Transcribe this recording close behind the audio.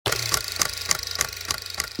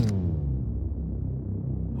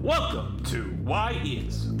Welcome to Why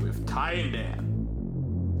Is with Ty and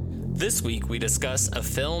Dan. This week we discuss a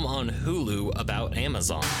film on Hulu about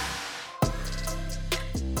Amazon.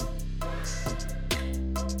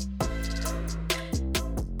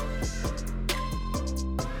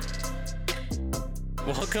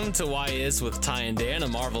 Welcome to Why Is with Ty and Dan, a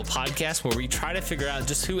Marvel podcast where we try to figure out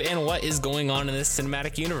just who and what is going on in this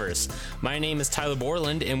cinematic universe. My name is Tyler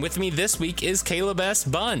Borland, and with me this week is Caleb S.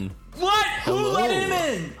 Bunn. What? Hello. Who let him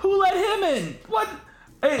in? Who let him in? What?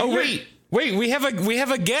 Hey, Oh wait, we have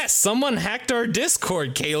a guest. Someone hacked our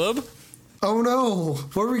Discord, Caleb. Oh no,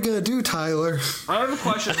 what are we gonna do, Tyler? I have a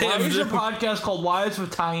question. Why is your podcast called Why Is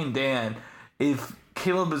with Ty and Dan if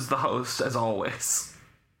Caleb is the host, as always?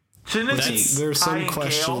 Shouldn't it be There's Ty some and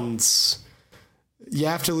questions. You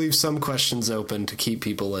have to leave some questions open to keep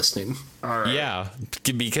people listening. All right. Yeah,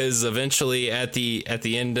 because eventually at the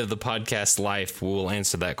end of the podcast life, we'll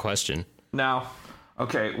answer that question. Now,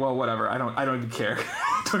 okay, well, whatever. I don't even care.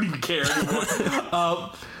 Don't even care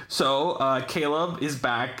anymore. So Caleb is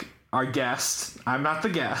back, our guest. I'm not the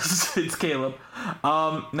guest. It's Caleb.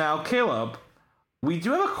 Now, Caleb, we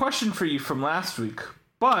do have a question for you from last week,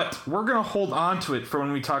 but we're going to hold on to it for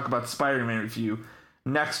when we talk about Spider-Man review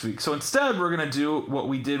next week. So instead, we're going to do what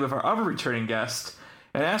we did with our other returning guest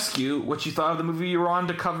and ask you what you thought of the movie you were on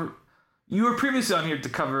to cover. You were previously on here to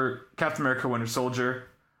cover Captain America Winter Soldier.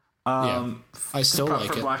 I still to prep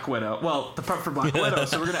like for it. Black Widow. Well, to prep for Black Widow.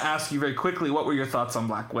 So we're going to ask you very quickly, what were your thoughts on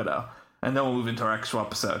Black Widow? And then we'll move into our actual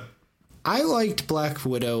episode. I liked Black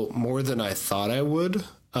Widow more than I thought I would,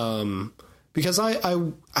 because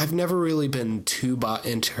I've never really been too bought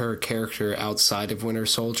into her character outside of Winter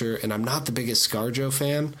Soldier, and I'm not the biggest ScarJo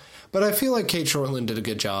fan, but I feel like Kate Shortland did a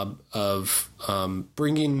good job of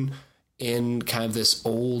bringing in kind of this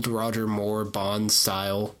old Roger Moore Bond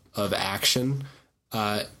style of action,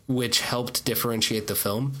 which helped differentiate the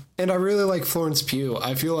film. And I really like Florence Pugh.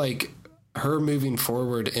 I feel like her moving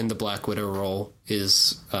forward in the Black Widow role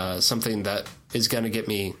is something that is going to get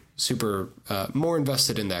me super more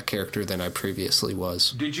invested in that character than I previously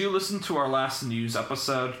was. Did you listen to our last news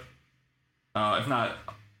episode? If not,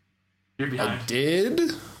 you're behind. I did,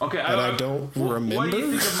 Okay, but I don't remember. What do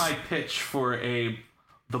you think of my pitch for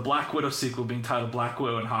the Black Widow sequel being titled Black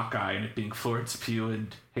Widow and Hawkeye, and it being Florence Pugh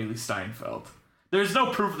and Haley Steinfeld? There's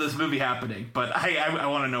no proof of this movie happening, but I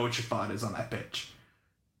want to know what your thought is on that pitch.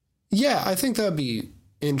 Yeah, I think that'd be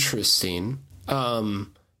interesting.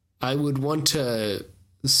 I would want to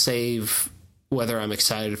save whether I'm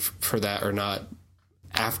excited for that or not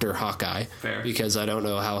after Hawkeye. Fair. Because I don't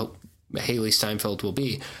know how Haley Steinfeld will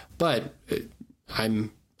be. But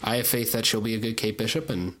I have faith that she'll be a good Kate Bishop,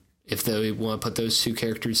 and if they want to put those two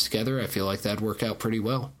characters together, I feel like that'd work out pretty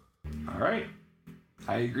well. All right.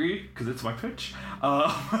 I agree, because it's my pitch. All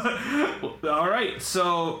right,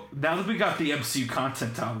 so now that we got the MCU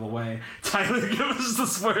content out of the way, Tyler, give us the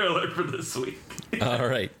spoiler alert for this week. All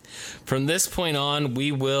right. From this point on,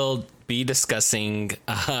 we will be discussing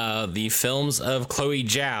the films of Chloe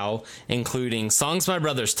Zhao, including Songs My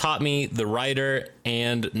Brothers Taught Me, The Writer,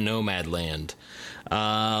 and Nomadland.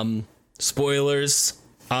 Spoilers,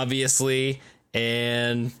 obviously,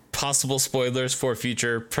 and possible spoilers for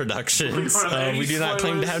future productions. We do not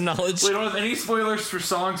claim to have knowledge. We don't have any spoilers for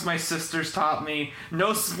Songs My Sisters Taught Me,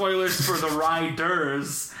 no spoilers for The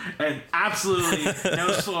Riders, and absolutely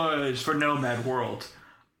no spoilers for Nomad World.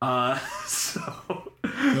 Nomad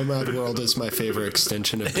World is my favorite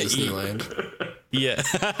extension of Disneyland. Yeah.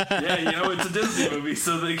 Yeah, it's a Disney movie,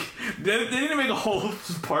 so they need to make a whole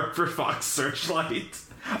park for Fox Searchlight.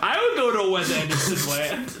 I would go to a Wes Anderson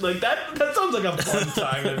land. Like, that sounds like a fun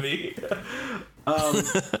time to me.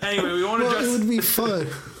 Anyway, we want to Well, it would be fun.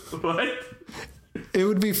 What? It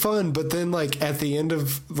would be fun, but then, like, at the end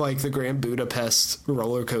of, like, the Grand Budapest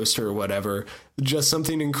roller coaster or whatever, just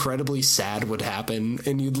something incredibly sad would happen,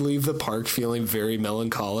 and you'd leave the park feeling very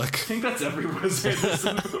melancholic. I think that's every Wes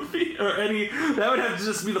Anderson movie, or any. That would have to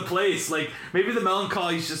just be the place. Like, maybe the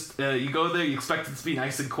melancholy is just you go there, you expect it to be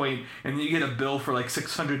nice and quaint, and then you get a bill for like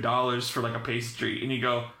 $600 for like a pastry, and you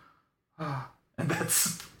go, oh, and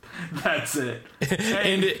that's it.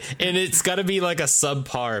 and it's got to be like a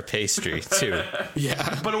subpar pastry too.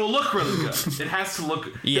 Yeah. But it will look really good. It has to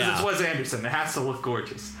look. Yeah. It's Wes Anderson. It has to look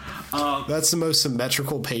gorgeous. That's the most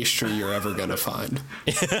symmetrical pastry you're ever going to find.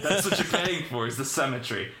 That's what you're paying for, is the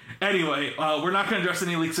symmetry. Anyway, we're not going to address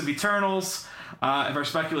any leaks of Eternals. If our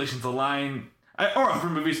speculations align, or other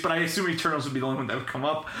movies, but I assume Eternals would be the only one that would come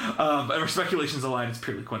up. If our speculations align, it's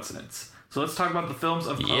purely coincidence. So let's talk about the films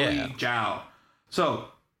of Chloe Zhao. So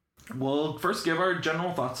we'll first give our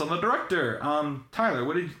general thoughts on the director. Tyler,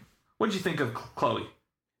 what did you think of Chloe?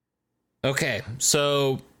 Okay,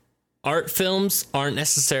 so art films aren't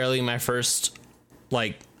necessarily my first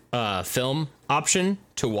film option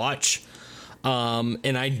to watch.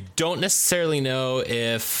 And I don't necessarily know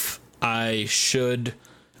if I should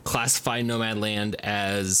classify Nomadland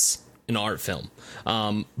as an art film.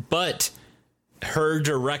 But her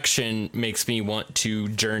direction makes me want to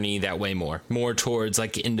journey that way more towards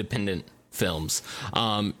like independent films.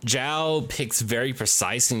 Zhao picks very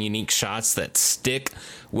precise and unique shots that stick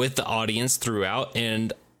with the audience throughout,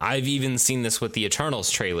 and I've even seen this with the Eternals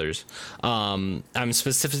trailers. I'm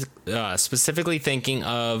specifically thinking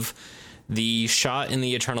of the shot in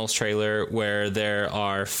the Eternals trailer where there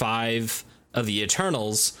are 5 of the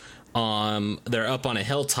Eternals. They're up on a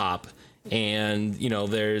hilltop, and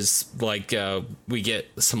there's like we get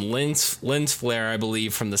some lens flare, I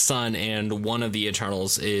believe, from the sun, and one of the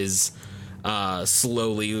Eternals is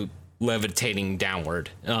slowly levitating downward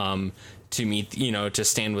to meet, to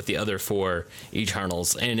stand with the other 4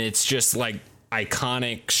 Eternals. And it's just like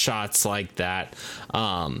iconic shots like that,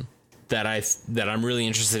 that I'm really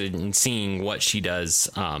interested in seeing what she does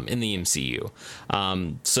in the MCU.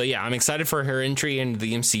 So yeah, I'm excited for her entry into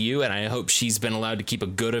the MCU, and I hope she's been allowed to keep a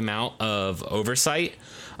good amount of oversight.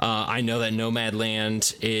 I know that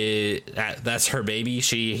Nomadland that's her baby.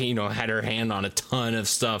 She had her hand on a ton of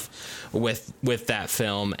stuff with that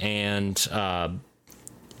film, and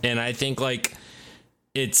I think like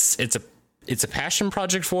it's a passion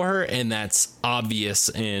project for her, and that's obvious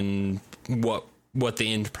in what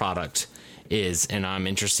the end product is. And I'm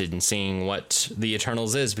interested in seeing what the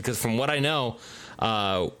Eternals is, because from what I know,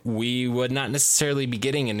 we would not necessarily be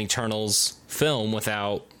getting an Eternals film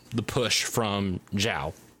without the push from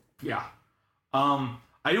Zhao. Yeah. I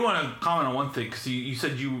do want to comment on one thing, because you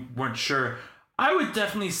said you weren't sure. I would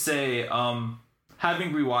definitely say,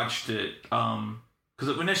 having rewatched it,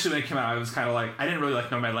 because initially when it came out, I was kind of like, I didn't really like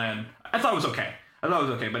Nomadland. I thought it was okay,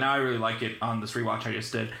 but now I really like it on this rewatch I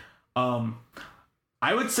just did.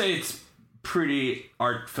 I would say it's pretty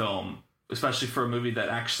art film, especially for a movie that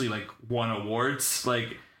actually like won awards.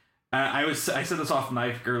 Like I said this off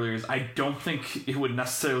mic earlier, is I don't think it would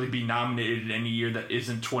necessarily be nominated in any year that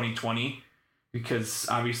isn't 2020, because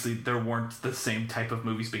obviously there weren't the same type of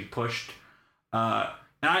movies being pushed. And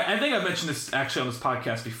I think I've mentioned this actually on this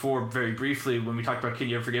podcast before, very briefly, when we talked about Can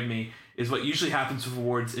You Ever Forgive Me, is what usually happens with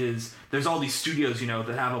awards is there's all these studios,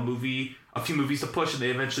 that have a few movies to push, and they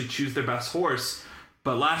eventually choose their best horse.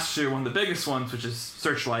 But last year, one of the biggest ones, which is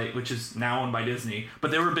Searchlight, which is now owned by Disney, but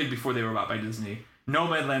they were big before they were bought by Disney.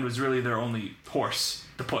 Nomadland was really their only horse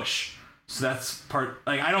to push. So that's part,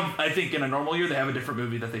 like, I think in a normal year, they have a different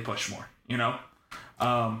movie that they push more,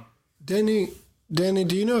 Danny,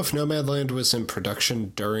 do you know if Nomadland was in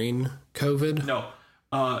production during COVID? No.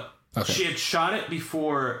 Okay. She had shot it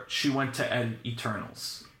before she went to edit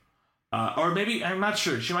Eternals. Or maybe, I'm not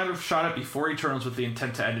sure. She might have shot it before Eternals with the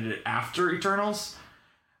intent to edit it after Eternals.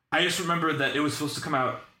 I just remember that it was supposed to come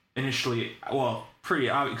out initially, well, pretty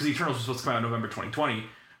obvious, because Eternals was supposed to come out in November 2020.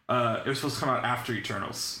 It was supposed to come out after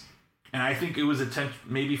Eternals. And I think it was intent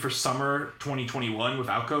maybe for summer 2021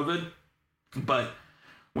 without COVID. But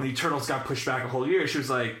when Eternals got pushed back a whole year, she was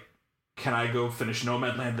like, can I go finish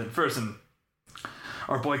Nomadland then first? And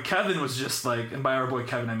our boy Kevin was just like, and by our boy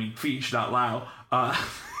Kevin, I mean Feach, not Lau.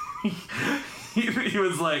 He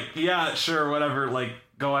was like, yeah, sure, whatever, like,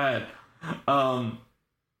 go ahead.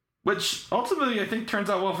 Which ultimately I think turns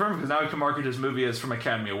out well for him, because now he can market his movie as from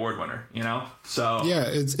Academy Award winner, So yeah,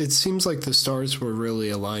 it seems like the stars were really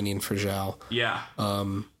aligning for Zhao. Yeah.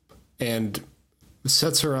 And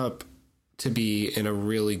sets her up to be in a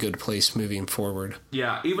really good place moving forward.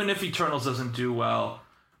 Yeah, even if Eternals doesn't do well,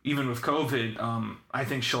 even with COVID, I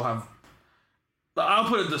think she'll have... I'll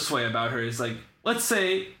put it this way about her, is like, let's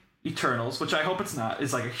say Eternals, which I hope it's not,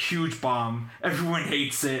 is like a huge bomb. Everyone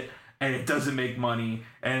hates it, and it doesn't make money.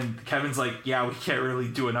 And Kevin's like, yeah, we can't really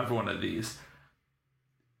do another one of these.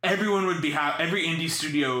 Everyone would be happy. Every indie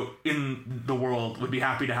studio in the world would be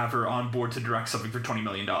happy to have her on board to direct something for $20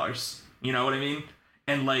 million. You know what I mean?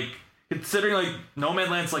 And like, considering like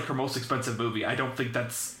Nomadland's like her most expensive movie, I don't think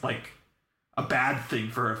that's like a bad thing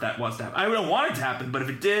for her if that was to happen. I don't want it to happen, but if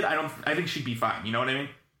it did, I think she'd be fine. You know what I mean?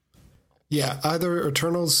 Yeah, either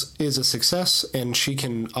Eternals is a success and she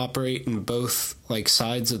can operate in both like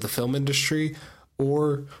sides of the film industry,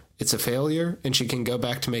 or it's a failure and she can go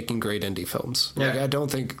back to making great indie films. Like, Yeah. I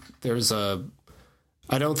don't think there is a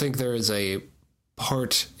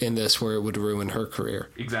part in this where it would ruin her career.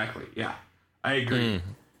 Exactly. Yeah, I agree.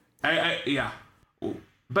 Yeah.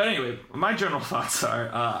 But anyway, my general thoughts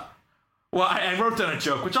are, I wrote down a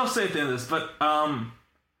joke, which I'll say at the end of this, but,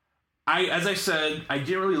 as I said, I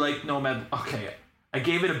didn't really like Nomad. Okay, I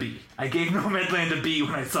gave it a B. I gave Nomadland a B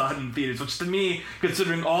when I saw it in theaters, which to me,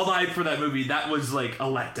 considering all the hype for that movie, that was like a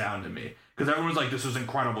letdown to me. Because everyone's like, this was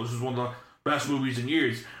incredible. This was one of the best movies in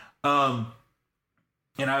years. And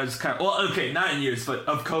I was kind of, well, okay, not in years, but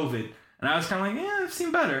of COVID. And I was kind of like, yeah, I've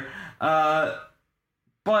seen better. But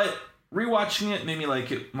rewatching it made me like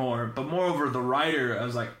it more. But moreover, the writer, I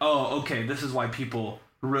was like, oh, okay, this is why people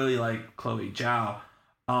really like Chloe Zhao.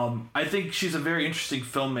 I think she's a very interesting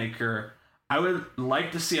filmmaker. I would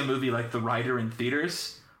like to see a movie like The Writer in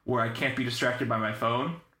theaters, where I can't be distracted by my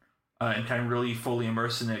phone, and kind of really fully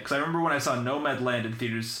immersed in it. Because I remember when I saw Nomadland in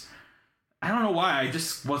theaters, I don't know why, I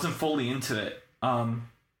just wasn't fully into it.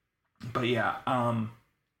 But yeah,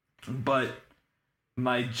 but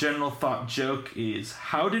my general thought joke is,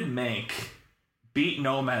 how did Mank beat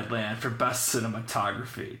Nomadland for best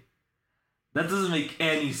cinematography? That doesn't make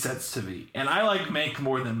any sense to me. And I like Mank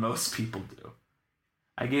more than most people do.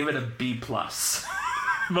 I gave it a B+. That's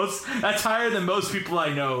higher than most people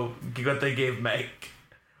I know what they gave Mank.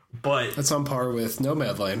 But that's on par with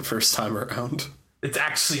Nomadland first time around. It's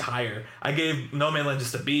actually higher. I gave Nomadland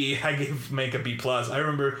just a B. I gave Mank a B+. I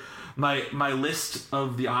remember my list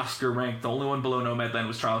of the Oscar rank, the only one below Nomadland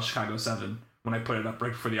was Trial of Chicago 7 when I put it up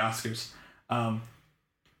right before the Oscars.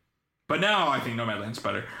 But now I think Nomadland's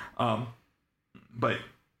better. But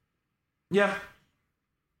yeah.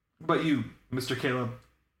 But you, Mr. Caleb,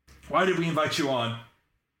 why did we invite you on?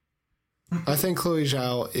 I think Chloe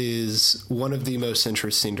Zhao is one of the most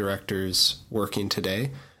interesting directors working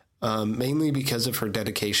today, mainly because of her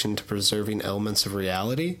dedication to preserving elements of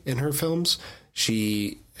reality in her films.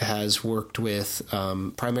 She has worked with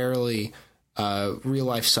primarily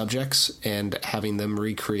real-life subjects and having them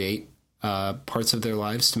recreate parts of their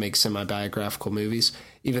lives to make semi-biographical movies.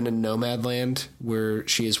 Even in Nomadland, where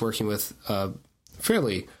she is working with a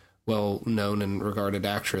fairly well-known and regarded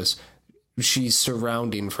actress, she's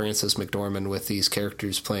surrounding Frances McDormand with these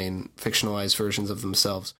characters playing fictionalized versions of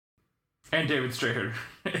themselves. And David Straher.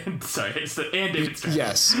 And David Straher.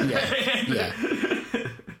 Yes, yeah.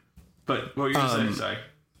 But what were you going to say? Sorry.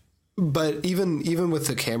 But even with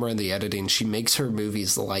the camera and the editing, she makes her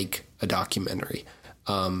movies like a documentary.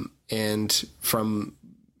 And from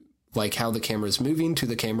like how the camera is moving to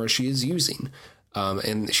the camera she is using.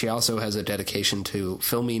 And she also has a dedication to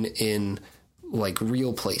filming in like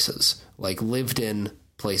real places, like lived in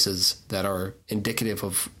places that are indicative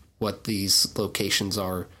of what these locations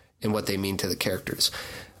are and what they mean to the characters.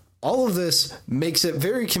 All of this makes it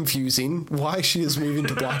very confusing why she is moving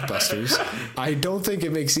to blockbusters. I don't think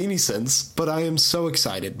it makes any sense, but I am so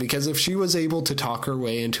excited because if she was able to talk her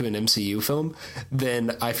way into an MCU film,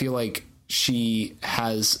 then I feel like she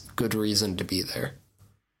has good reason to be there.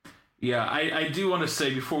 Yeah, I do want to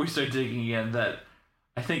say before we start digging in that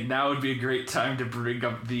I think now would be a great time to bring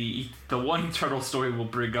up the one Eternal story we'll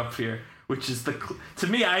bring up here, which is to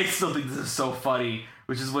me, I still think this is so funny,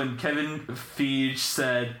 which is when Kevin Feige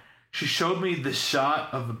said, she showed me the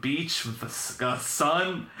shot of the beach with the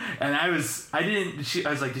sun, and I was like,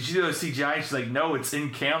 did you do a CGI? She's like, no, it's in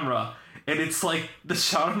camera. And it's like the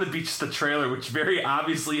shot on the beach is the trailer, which very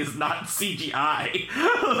obviously is not CGI.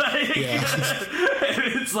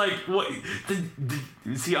 And it's like, what?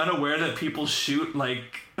 Is he unaware that people shoot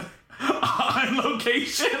like on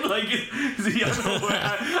location? Like, is he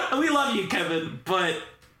unaware? We love you, Kevin, but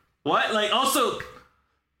what? Like, also,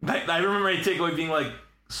 I remember my takeaway being like,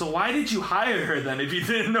 so why did you hire her then if you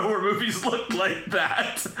didn't know her movies looked like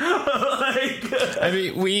that? I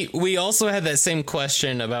mean, we also had that same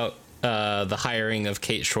question about the hiring of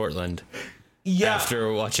Kate Shortland. Yeah.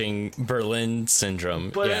 After watching Berlin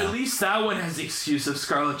Syndrome. But at least that one has the excuse of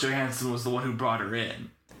Scarlett Johansson was the one who brought her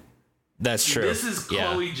in. That's true. This is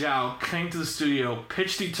Chloe Zhao came to the studio,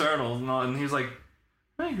 pitched Eternal, and he was like,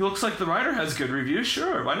 hey, he looks like the writer has good reviews.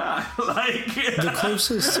 Sure, why not? The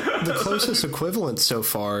closest equivalent so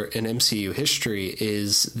far in MCU history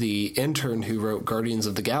is the intern who wrote Guardians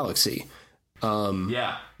of the Galaxy.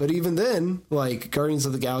 But even then, like, Guardians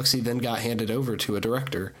of the Galaxy then got handed over to a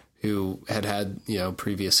director who had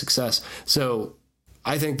previous success. So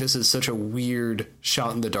I think this is such a weird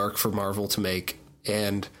shot in the dark for Marvel to make,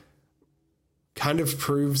 and kind of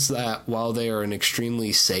proves that while they are an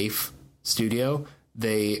extremely safe studio,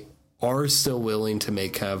 they are still willing to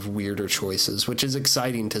make kind of weirder choices, which is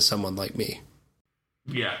exciting to someone like me.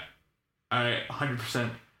 Yeah, I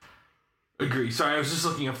 100% agree. Sorry, I was just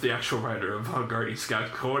looking up the actual writer of Guardians of the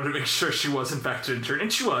Galaxy. I wanted to make sure she was in fact an intern,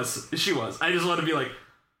 and she was. I just want to be like,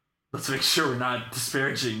 let's make sure we're not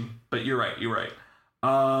disparaging, but you're right.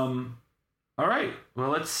 All right, well,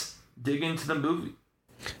 let's dig into the movie.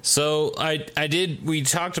 So we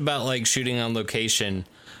talked about like shooting on location.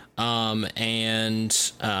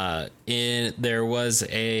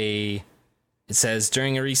 It says,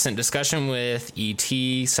 during a recent discussion with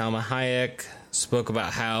E.T., Salma Hayek spoke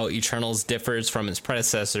about how Eternals differs from its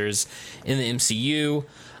predecessors in the MCU.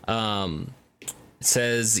 It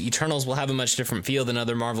says Eternals will have a much different feel than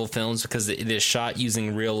other Marvel films because it is shot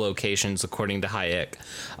using real locations, according to Hayek.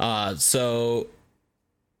 So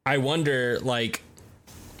I wonder, like,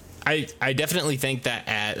 I definitely think that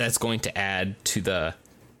that's going to add to the,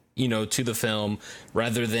 to the film,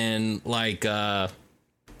 rather than like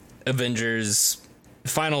Avengers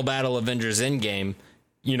Final Battle, Avengers Endgame,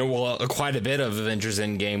 quite a bit of Avengers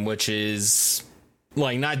Endgame, which is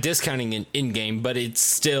like not discounting in Endgame, but it's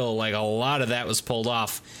still like a lot of that was pulled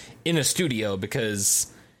off in a studio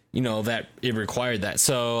because that it required that.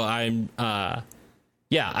 So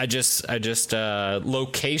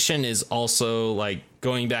location is also, like,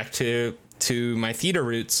 going back to my theater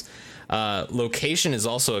roots. Location is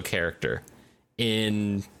also a character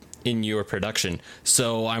in your production.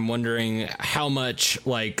 So I'm wondering how much,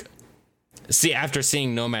 like, after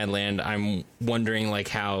seeing Nomadland, I'm wondering like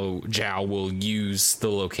how Zhao will use the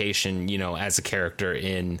location, as a character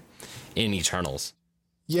in Eternals.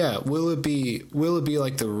 Yeah, will it be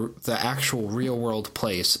like the actual real world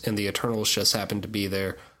place and the Eternals just happen to be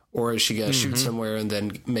there, or is she gonna shoot somewhere and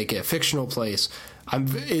then make it a fictional place?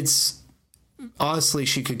 It's honestly,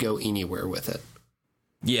 she could go anywhere with it.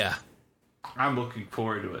 Yeah. I'm looking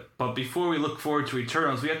forward to it. But before we look forward to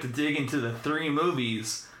Eternals, we have to dig into the 3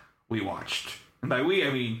 movies we watched. And by we,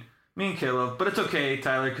 I mean me and Caleb. But it's okay,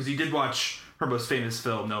 Tyler, because you did watch her most famous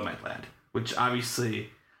film, Nomadland, which obviously,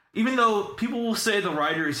 even though people will say The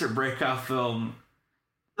Rider is her breakout film,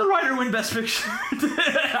 The Rider win Best Picture?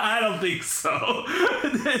 I don't think so.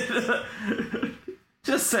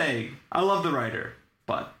 Just saying. I love The Rider.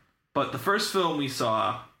 But the first film we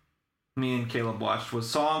saw, me and Caleb watched, was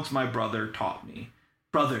Songs My Brother Taught Me.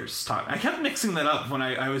 Brothers Taught Me. I kept mixing that up when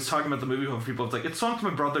I was talking about the movie with people. It's like, it's Songs My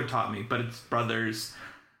Brother Taught Me, but it's Brothers,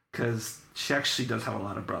 because she actually does have a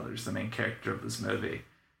lot of brothers, the main character of this movie.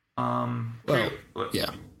 Yeah.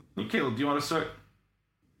 Caleb, do you want to start?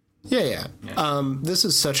 Yeah. This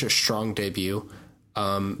is such a strong debut.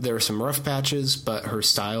 There are some rough patches, but her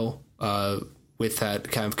style, with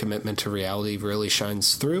that kind of commitment to reality, really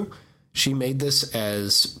shines through. She made this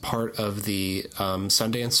as part of the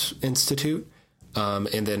Sundance Institute,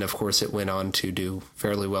 and then, of course, it went on to do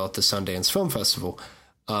fairly well at the Sundance Film Festival.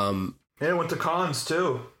 It went to Cannes,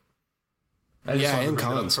 too. And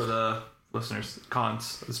Cannes. For the listeners,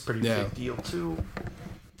 Cannes is a pretty big deal, too.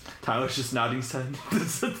 Tyler's just nodding his head.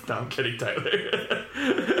 No, I'm kidding,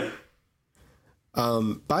 Tyler.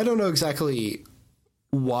 But I don't know exactly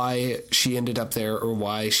why she ended up there, or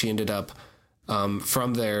why she ended up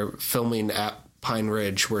from there filming at Pine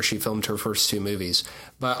Ridge, where she filmed her first 2 movies.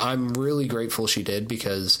 But I'm really grateful she did,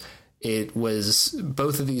 because it was,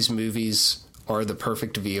 both of these movies are the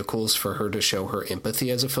perfect vehicles for her to show her empathy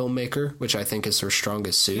as a filmmaker, which I think is her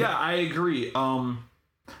strongest suit. Yeah, I agree.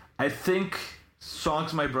 I think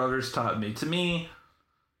Songs My Brothers Taught Me, to me,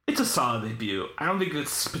 it's a solid debut. I don't think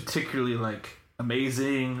it's particularly, like,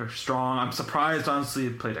 amazing or strong. I'm surprised, honestly,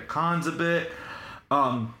 it played at Cannes a bit.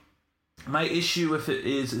 My issue with it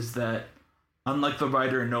is that, unlike The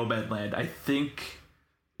Rider and Nomadland, I think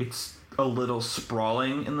it's a little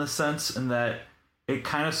sprawling in the sense in that it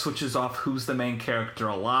kind of switches off who's the main character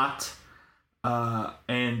a lot.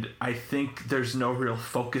 And I think there's no real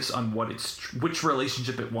focus on which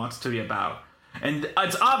relationship it wants to be about. And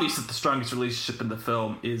it's obvious that the strongest relationship in the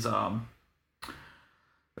film is the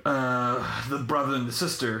brother and the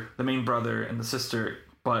sister, the main brother and the sister,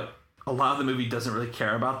 but a lot of the movie doesn't really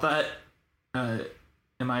care about that,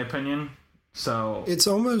 in my opinion. So it's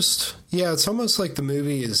almost like the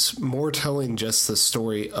movie is more telling just the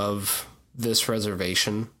story of this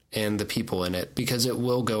reservation and the people in it, because it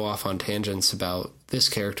will go off on tangents about this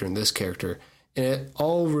character and this character, and it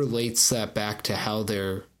all relates that back to how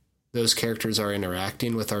those characters are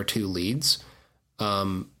interacting with our 2 leads.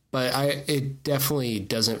 But it definitely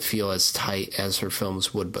doesn't feel as tight as her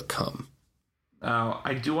films would become. Now,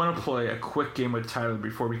 I do want to play a quick game with Tyler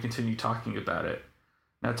before we continue talking about it.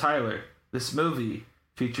 Now, Tyler, this movie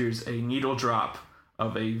features a needle drop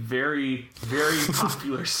of a very, very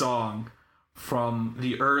popular song from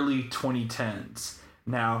the early 2010s.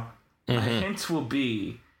 Now, a hint will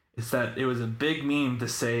be is that it was a big meme to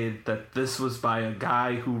say that this was by a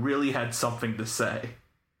guy who really had something to say.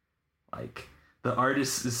 Like, the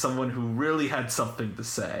artist is someone who really had something to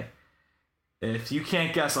say. If you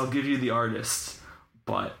can't guess, I'll give you the artist,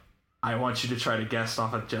 but I want you to try to guess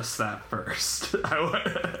off of just that first.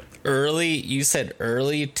 You said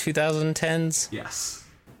early 2010s? Yes.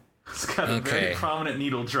 It's got a very prominent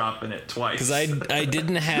needle drop in it twice. Because I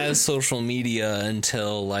didn't have social media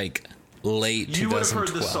until like late 2012. You would have heard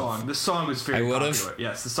the song. The song was very popular.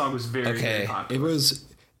 Yes, the song was very popular.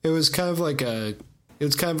 It was kind of like a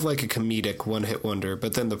comedic one-hit wonder,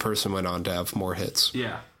 but then the person went on to have more hits.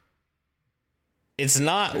 Yeah. It's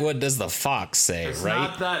not What Does the Fox Say, it's right?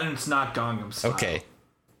 It's not that, and it's not Gangnam Style.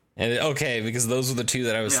 Okay, because those were the two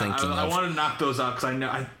that I was thinking of. I want to knock those out because I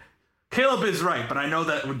know Caleb is right, but I know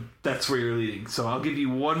that's where you're leading. So I'll give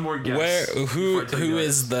you one more guess. Who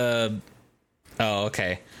is the? Oh,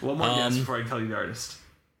 okay. One more guess before I tell you the artist.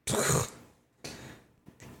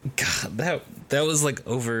 God, that was like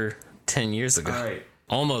over 10 years ago. All right.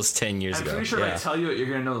 Almost 10 years ago. I'm pretty sure if I tell you it, you're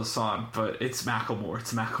gonna know the song, but it's Macklemore.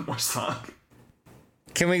 It's a Macklemore song.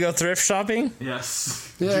 Can we go thrift shopping?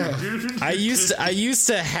 Yes. Yeah. I used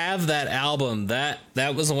to have that album. That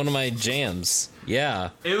was one of my jams. Yeah.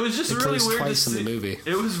 It was just really weird twice to see. In the movie.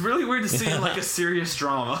 It was really weird to see in like a serious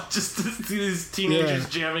drama. Just to see these teenagers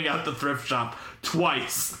jamming out the thrift shop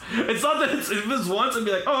twice. It's not that if it was once, I'd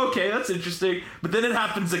be like, oh, okay, that's interesting. But then it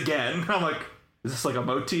happens again. I'm like, is this like a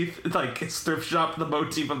motif? It's like, is thrift shop the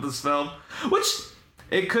motif of this film? Which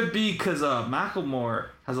it could be because Macklemore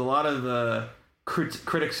has a lot of the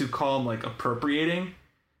critics who call him like appropriating,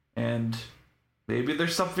 and maybe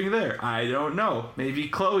there's something there. I don't know. Maybe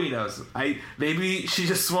Chloe knows. Maybe she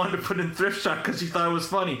just wanted to put in thrift shop because she thought it was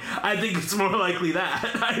funny. I think it's more likely that.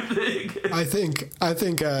 I think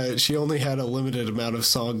she only had a limited amount of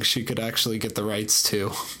songs she could actually get the rights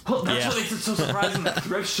to. Well, that's what makes it so surprising that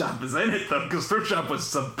thrift shop is in it though, because thrift shop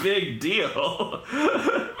was a big deal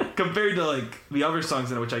compared to like the other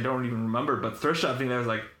songs in it, which I don't even remember. But thrift shop thing, there was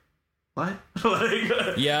like, what?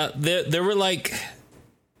 Yeah, there were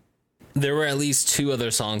at least two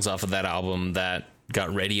other songs off of that album that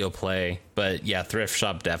got radio play, but yeah, thrift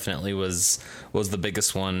shop definitely was the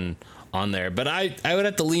biggest one on there. But I would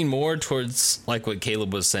have to lean more towards like what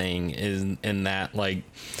Caleb was saying in that like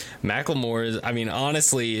Macklemore is, I mean,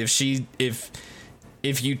 honestly,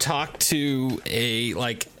 if you talk to a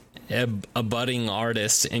budding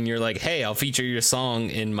artist and you're like, hey, I'll feature your song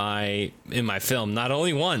in my film, not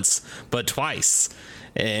only once but twice,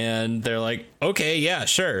 and they're like, okay, yeah,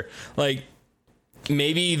 sure. Like,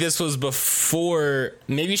 maybe this was before,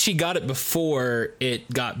 maybe she got it before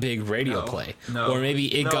it got big radio play, or maybe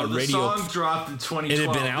it got radio. The song dropped in 2012. It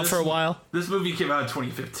had been out for a while. This movie came out in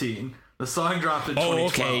 2015. The song dropped in 2012. Oh,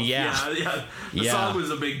 okay, yeah. The song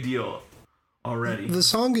was a big deal already. The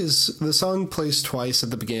song plays twice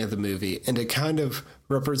at the beginning of the movie, and it kind of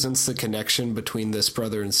represents the connection between this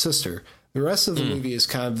brother and sister. The rest of the movie is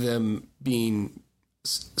kind of them being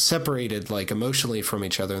separated, like emotionally from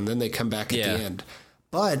each other, and then they come back at the end.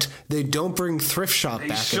 But they don't bring thrift shop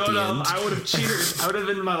back at the end. I would have cheated. I would have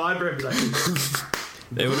been in my library and be like,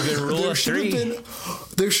 It would have been rule of three.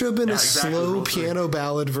 There should have been a slow piano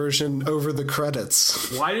ballad version over the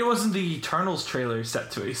credits. Why wasn't the Eternals trailer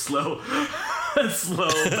set to a slow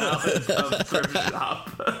ballad of thrift shop?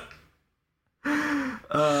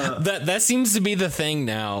 That seems to be the thing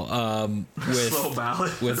now. With slow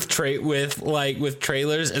ballad with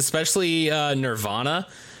trailers, especially Nirvana.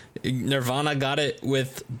 Nirvana got it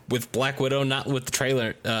with Black Widow, not with the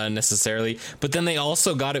trailer necessarily, but then they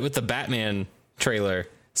also got it with the Batman trailer.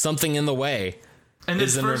 Something in the Way. And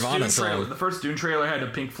is the a Nirvana song. The first Dune trailer had a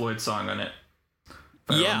Pink Floyd song on it.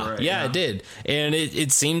 It did. And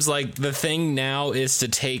it seems like the thing now is to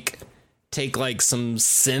take like some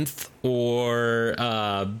synth or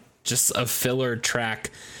just a filler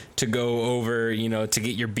track to go over, to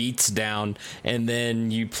get your beats down, and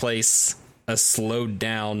then you place a slowed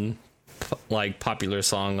down like popular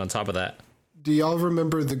song on top of that. Do y'all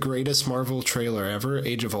remember the greatest Marvel trailer ever,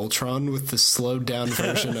 Age of Ultron, with the slowed down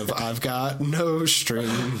version of I've Got No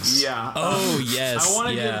Strings? Yeah. Oh, yes.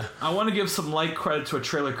 I want to give some light credit to a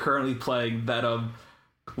trailer currently playing that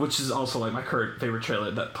which is also like my current favorite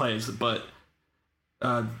trailer that plays, but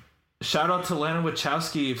shout out to Lana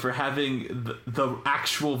Wachowski for having the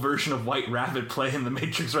actual version of White Rabbit play in the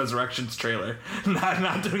Matrix Resurrections trailer,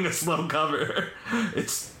 not doing a slow cover.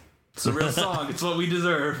 It's a real song. It's what we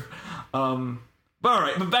deserve. But all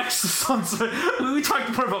right, but back to the songs. We talked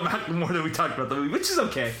more about Macklemore than we talked about the movie, which is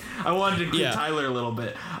okay. I wanted to include Tyler a little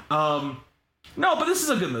bit. No, but this is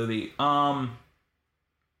a good movie.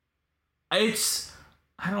 It's,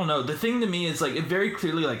 I don't know. The thing to me is like it very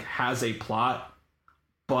clearly like has a plot,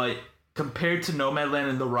 but compared to Nomadland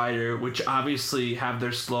and The Rider, which obviously have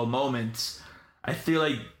their slow moments, I feel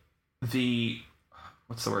like the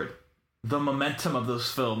momentum of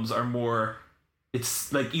those films are more.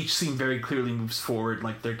 It's like each scene very clearly moves forward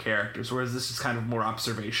like their characters, whereas this is kind of more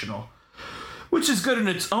observational. which is good in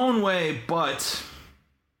its own way, but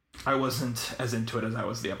I wasn't as into it as I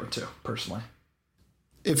was the other two, personally.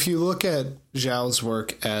 If you look at Zhao's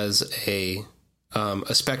work as a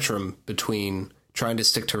spectrum between trying to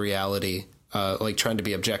stick to reality, like trying to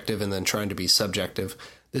be objective and then trying to be subjective,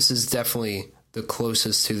 this is definitely the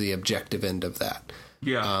closest to the objective end of that.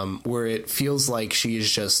 Yeah. Where it feels like she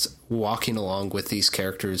is just walking along with these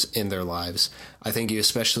characters in their lives. I think you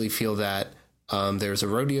especially feel that there's a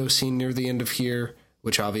rodeo scene near the end of here,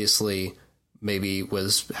 which obviously maybe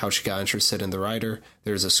was how she got interested in the writer.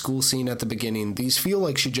 There's a school scene at the beginning. These feel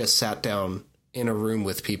like she just sat down in a room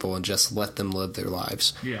with people and just let them live their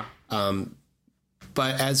lives. Yeah.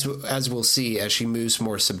 But as we'll see, as she moves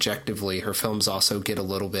more subjectively, her films also get a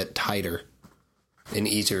little bit tighter and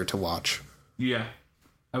easier to watch. Yeah,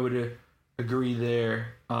 I would agree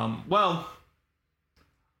there. Well,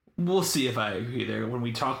 we'll see if I agree there. When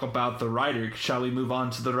we talk about the writer, shall we move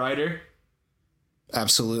on to the writer?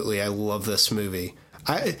 Absolutely. I love this movie.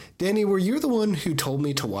 Danny, were you the one who told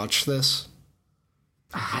me to watch this?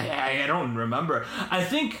 I don't remember. I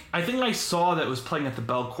think I saw that it was playing at the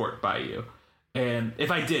Belcourt by you. And if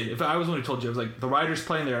I was the one who told you, I was like, the writer's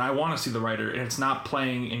playing there and I want to see the writer, and it's not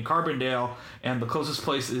playing in Carbondale, and the closest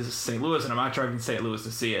place is St. Louis, and I'm not driving to St. Louis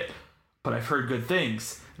to see it. But I've heard good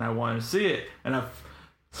things and I want to see it. And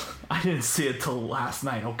I didn't see it till last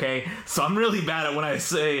night, okay? So I'm really bad at when I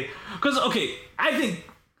say, because, okay, I think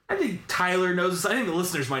Tyler knows this, I think the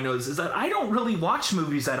listeners might know this, is that I don't really watch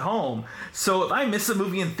movies at home. So if I miss a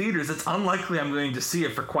movie in theaters, it's unlikely I'm going to see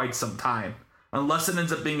it for quite some time. Unless it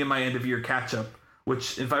ends up being in my end-of-year catch-up,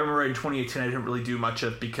 which, if I remember right, in 2018, I didn't really do much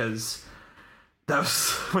of because that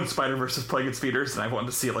was when Spider-Verse was playing its theaters, and I wanted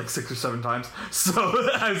to see it like 6 or 7 times. So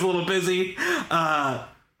I was a little busy. But,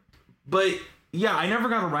 yeah, I never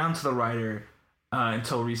got around to the writer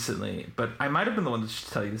until recently, but I might have been the one that should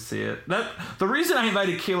tell you to see it. The reason I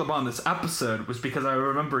invited Caleb on this episode was because I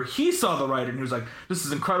remember he saw the writer, and he was like, this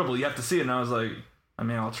is incredible, you have to see it. And I was like, I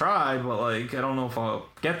mean, I'll try, but, like, I don't know if I'll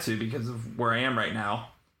get to because of where I am right now,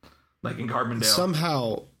 like in Carbondale.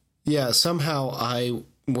 Somehow I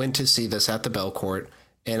went to see this at the Belcourt,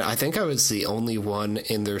 and I think I was the only one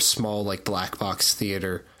in their small, like, black box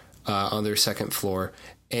theater on their second floor.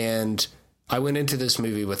 And I went into this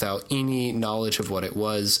movie without any knowledge of what it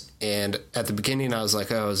was. And at the beginning, I was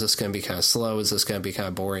like, oh, is this going to be kind of slow? Is this going to be kind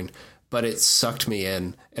of boring? But it sucked me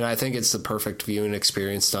in. And I think it's the perfect viewing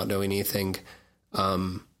experience, not knowing anything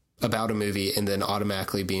about a movie and then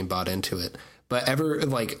automatically being bought into it. But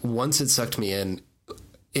once it sucked me in,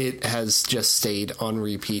 it has just stayed on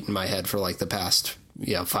repeat in my head for like the past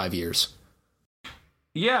 5 years.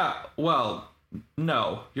 Yeah, well,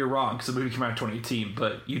 no, you're wrong, because the movie came out in 2018,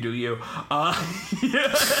 but you do you.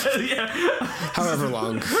 Yeah. However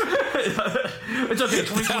long. It's okay,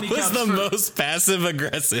 2020 that was the most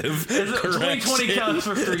passive-aggressive 2020 counts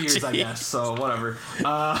for 3 years, I guess, so whatever.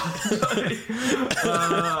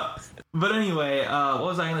 But anyway, what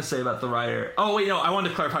was I going to say about the writer? Oh, wait, no, I wanted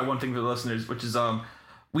to clarify one thing for the listeners, which is,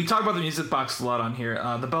 we talk about the Music Box a lot on here.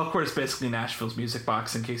 The Belcourt is basically Nashville's Music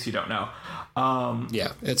Box, in case you don't know.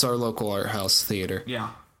 Yeah, it's our local art house theater. Yeah.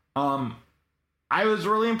 I was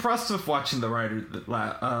really impressed with watching the writer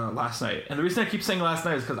last night. And the reason I keep saying last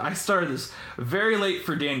night is because I started this very late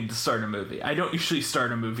for Danny to start a movie. I don't usually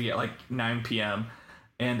start a movie at like 9 p.m.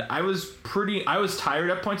 And I was tired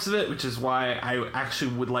at points of it, which is why I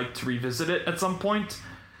actually would like to revisit it at some point.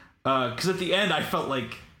 Because at the end, I felt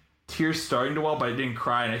like tears starting to well, but I didn't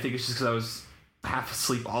cry. And I think it's just because I was half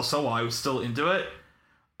asleep also while I was still into it.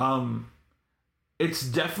 It's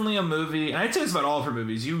definitely a movie, and I'd say it's about all of her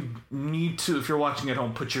movies. You need to, if you're watching at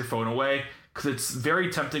home, put your phone away, because it's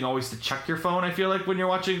very tempting always to check your phone, I feel like, when you're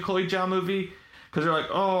watching a Chloe Zhao movie, because you're like,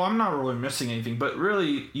 oh, I'm not really missing anything, but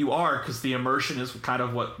really, you are, because the immersion is kind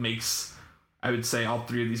of what makes, I would say, all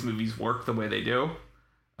three of these movies work the way they do,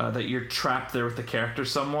 that you're trapped there with the character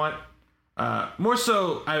somewhat. More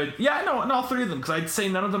so, in all three of them, because I'd say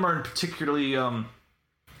none of them are in particularly,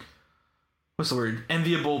 what's the word?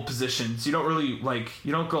 Enviable positions. You don't really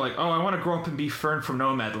you don't go like, oh, I want to grow up and be Fern from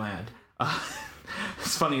Nomadland.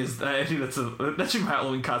 It's funny, I think that should be my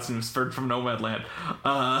Halloween costume, is Fern from Nomadland.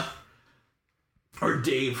 Or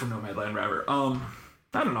Dave from Nomadland, rather. I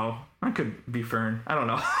don't know. I could be Fern. I don't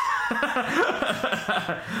know.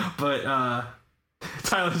 But,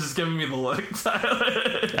 Tyler's just giving me the look.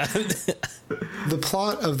 The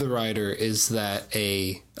plot of The Rider is that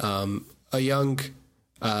a young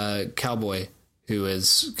cowboy who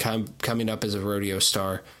is coming up as a rodeo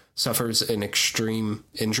star suffers an extreme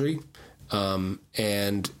injury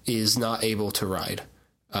and is not able to ride.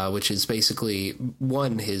 which is basically,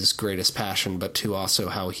 one, his greatest passion, but two, also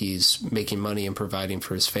how he's making money and providing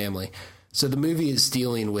for his family. So the movie is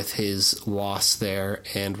dealing with his loss there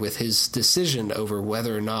and with his decision over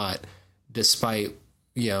whether or not, despite,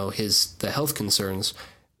 the health concerns,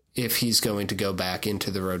 if he's going to go back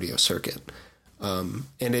into the rodeo circuit. And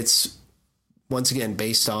it's, once again,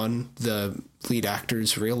 based on the lead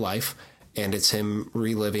actor's real life, and it's him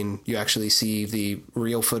reliving. You actually see the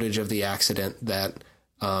real footage of the accident that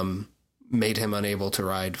made him unable to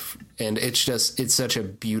ride. And it's such a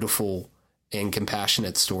beautiful and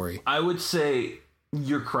compassionate story. I would say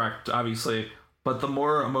you're correct, obviously, but the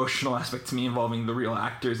more emotional aspect to me involving the real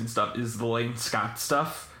actors and stuff is the Lane Scott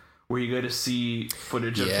stuff, where you get to see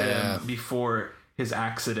footage of him before his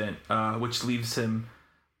accident, which leaves him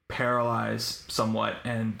paralyzed somewhat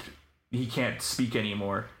and he can't speak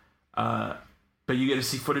anymore. But you get to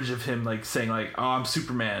see footage of him like saying like, "Oh, I'm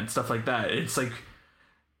Superman," stuff like that. It's like,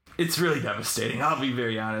 it's really devastating. I'll be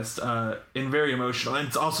very honest, and very emotional. And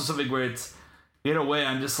it's also something where it's, in a way,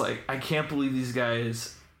 I'm just like, I can't believe these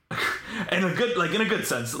guys, in a good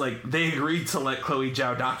sense, like they agreed to let Chloe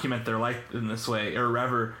Zhao document their life in this way, or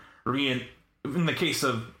ever in the case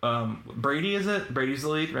of Brady, is it? Brady's the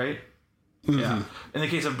lead, right? Mm-hmm. Yeah. In the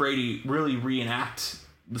case of Brady, really reenact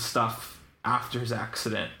the stuff after his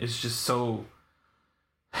accident. It's just so,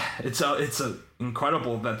 it's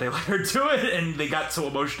incredible that they let her do it, and he got so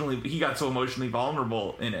emotionally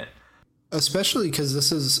vulnerable in it. Especially because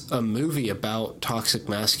this is a movie about toxic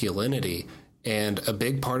masculinity, and a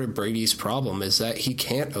big part of Brady's problem is that he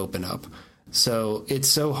can't open up. So it's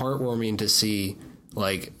so heartwarming to see,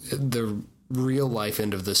 like, the real life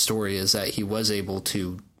end of the story is that he was able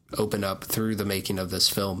to open up through the making of this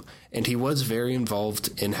film, and he was very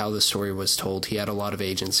involved in how the story was told. He had a lot of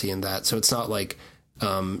agency in that, so it's not like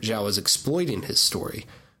Zhao was exploiting his story.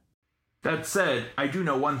 That said, I do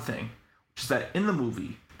know one thing, which is that in the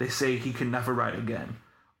movie they say he can never ride again,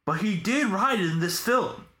 but he did ride in this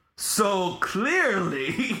film, so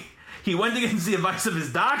clearly he went against the advice of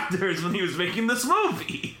his doctors when he was making this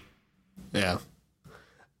movie. Yeah.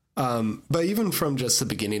 But even from just the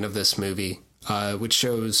beginning of this movie, which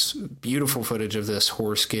shows beautiful footage of this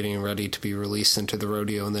horse getting ready to be released into the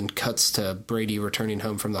rodeo, and then cuts to Brady returning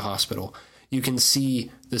home from the hospital, you can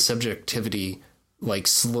see the subjectivity like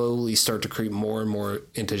slowly start to creep more and more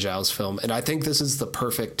into Zhao's film. And I think this is the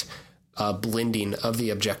perfect blending of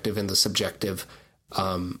the objective and the subjective,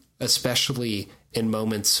 especially in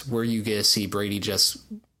moments where you get to see Brady just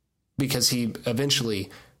because he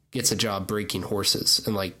eventually gets a job breaking horses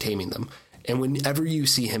and like taming them. And whenever you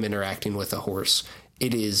see him interacting with a horse,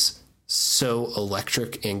 it is so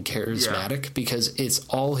electric and charismatic because it's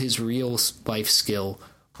all his real life skill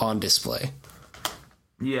on display.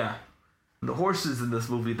 Yeah. The horses in this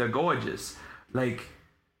movie, they're gorgeous. Like,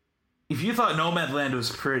 if you thought Nomadland was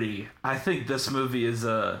pretty, I think this movie is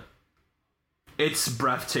it's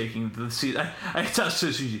breathtaking. The scene, I tell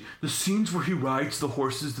you, the scenes where he rides the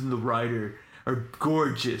horses and the rider are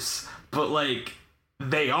gorgeous, but like,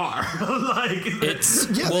 they are like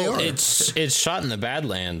it's shot in the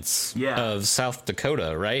Badlands of South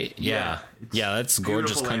Dakota, right? Yeah, that's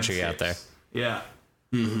gorgeous country out there. Yeah.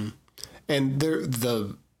 Mm-hmm. And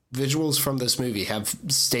the visuals from this movie have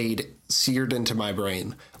stayed seared into my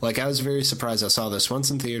brain. Like, I was very surprised. I saw this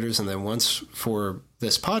once in theaters and then once for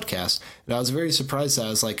this podcast, and I was very surprised that I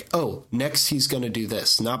was like, oh, next he's going to do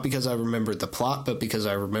this. Not because I remembered the plot, but because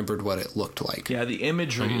I remembered what it looked like. Yeah, the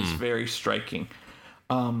imagery is very striking.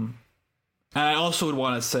 And I also would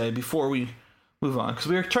want to say, before we move on, because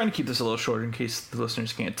we are trying to keep this a little shorter in case the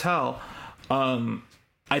listeners can't tell,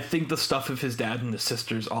 I think the stuff of his dad and his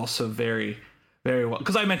sister is also very, very well.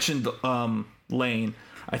 Because I mentioned Lane.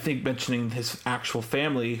 I think mentioning his actual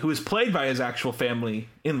family, who is played by his actual family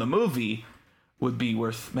in the movie, would be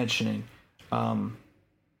worth mentioning.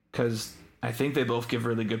 Because I think they both give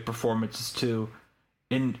really good performances too.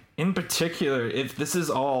 In particular, if this is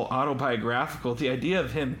all autobiographical, the idea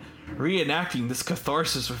of him reenacting this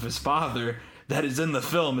catharsis with his father that is in the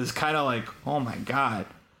film is kind of like, oh my god,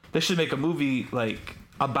 they should make a movie like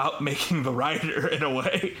about making the writer in a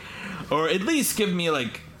way, or at least give me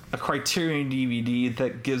like a Criterion DVD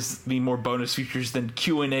that gives me more bonus features than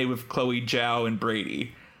Q&A with Chloe Zhao and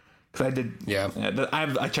Brady. Because I did,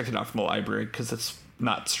 I checked it out from the library because it's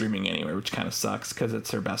not streaming anywhere, which kind of sucks because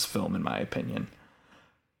it's her best film in my opinion.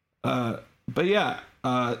 But yeah,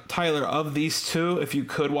 Tyler, of these two, if you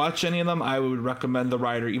could watch any of them, I would recommend The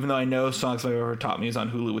Rider, even though I know Songs My Ever Taught Me is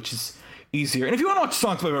on Hulu, which is easier. And if you want to watch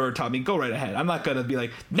Songs My Ever Taught Me, go right ahead. I'm not going to be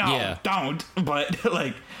like, no, don't. But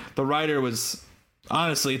like, The Rider was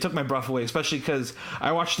Honestly, it took my breath away, especially because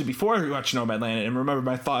I watched it before I watched Nomadland, and remember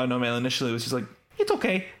my thought of Nomadland initially was just like, it's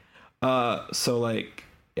okay. So like,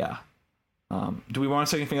 yeah. Do we want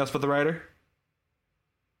to say anything else about the writer?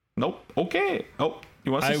 Nope. Okay. Oh,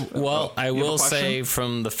 you want to say? I will say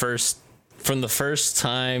from the first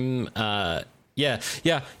time, yeah,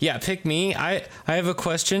 pick me. I have a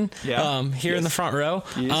question. Yeah. Here in the front row.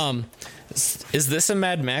 Yes. Is this a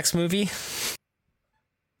Mad Max movie?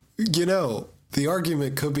 You know, the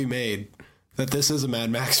argument could be made that this is a Mad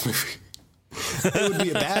Max movie. It would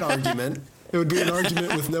be a bad argument. It would be an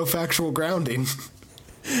argument with no factual grounding.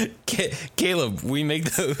 Caleb, we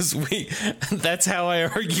make those. That's how I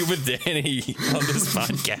argue with Danny on this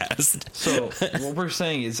podcast. So what we're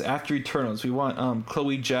saying is, after Eternals, we want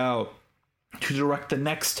Chloe Zhao to direct the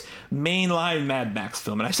next mainline Mad Max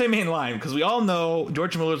film. And I say mainline because we all know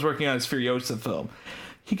George Miller's working on his Furiosa film.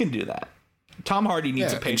 He can do that. Tom Hardy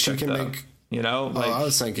needs a paycheck, though. You know, like, I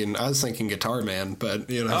was thinking Guitar Man, but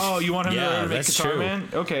you know. Oh, you want him to make Guitar true. Man?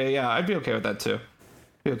 Okay, yeah, I'd be okay with that too.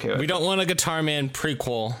 We don't want a Guitar Man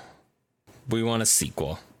prequel. We want a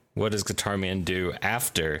sequel. What does Guitar Man do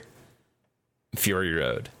after Fury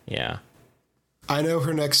Road? Yeah. I know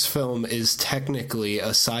her next film is technically a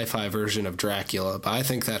sci-fi version of Dracula, but I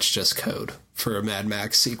think that's just code for a Mad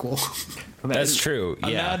Max sequel. That's true.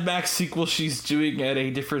 A Yeah. Mad Max sequel she's doing at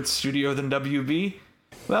a different studio than WB.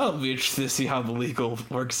 Well, it'll be interesting to see how the legal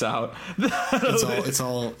works out. It's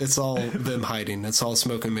all them hiding. It's all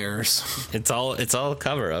smoke and mirrors. It's all a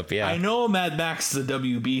cover up. Yeah. I know Mad Max is a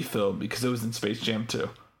WB film because it was in Space Jam 2.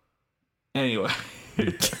 Anyway.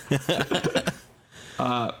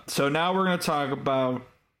 So now we're going to talk about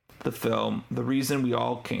the film, the reason we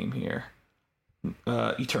all came here.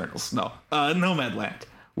 Eternals. No. Nomadland.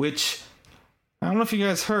 Which, I don't know if you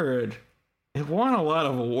guys heard, it won a lot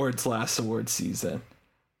of awards last award season.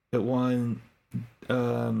 It won, I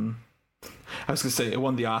was going to say it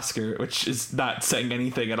won the Oscar, which is not saying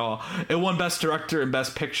anything at all. It won Best Director and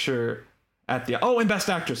Best Picture and Best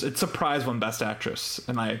Actress. It surprised won Best Actress.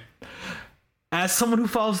 And as someone who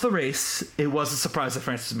follows the race, it was a surprise that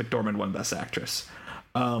Frances McDormand won Best Actress.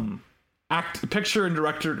 Picture and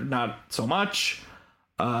Director, not so much,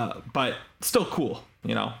 but still cool,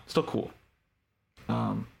 still cool.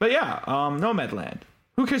 But yeah, Nomadland.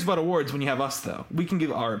 Who cares about awards when you have us, though? We can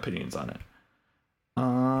give our opinions on it.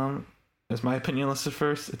 Is my opinion listed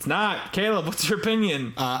first? It's not. Caleb, what's your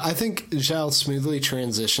opinion? I think Zhao smoothly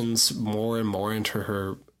transitions more and more into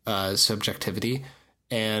her subjectivity.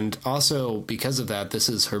 And also, because of that, this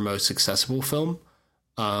is her most accessible film.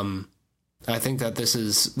 I think that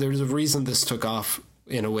there's a reason this took off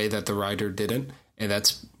in a way that the writer didn't. And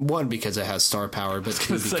that's one, because it has star power, but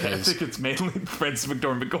two, because I think it's mainly Frances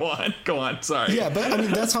McDormand. Go on. Sorry. Yeah, but I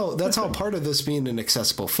mean that's how part of this being an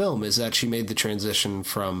accessible film is that she made the transition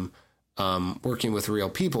from working with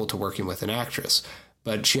real people to working with an actress.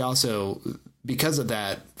 But she also, because of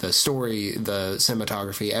that, the story, the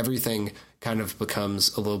cinematography, everything kind of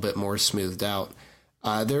becomes a little bit more smoothed out.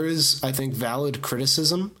 There is, I think, valid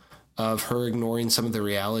criticism of her ignoring some of the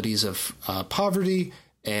realities of poverty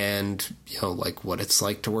and, like what it's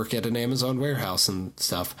like to work at an Amazon warehouse and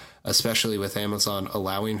stuff, especially with Amazon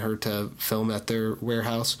allowing her to film at their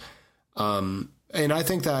warehouse. And I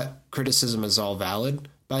think that criticism is all valid,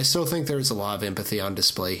 but I still think there's a lot of empathy on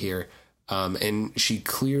display here. And she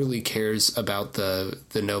clearly cares about the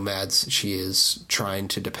nomads she is trying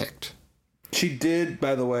to depict. She did,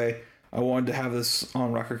 by the way, I wanted to have this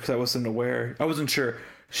on record because I wasn't sure.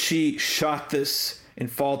 She shot this in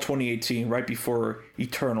fall 2018, right before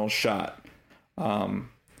Eternals shot. And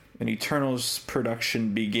Eternals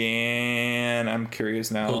production began. I'm curious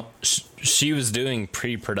now. Well, she was doing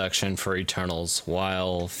pre-production for Eternals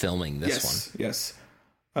while filming this one. Yes.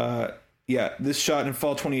 Yeah, this shot in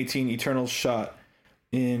fall 2018. Eternals shot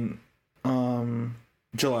in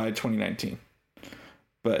July 2019.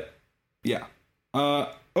 But yeah.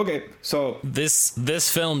 Okay, so this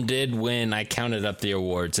film did win. I counted up the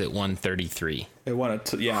awards. It won 33. It won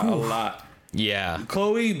a lot. Yeah.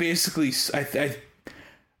 Chloe basically,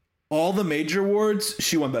 all the major awards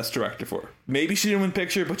she won Best Director for. Maybe she didn't win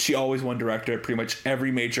Picture, but she always won Director at pretty much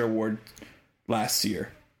every major award last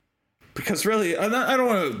year. Because really, I don't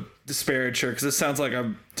want to disparage her because it sounds like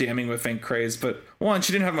I'm damning with faint praise. But one,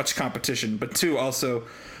 she didn't have much competition. But two, also,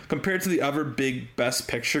 compared to the other big Best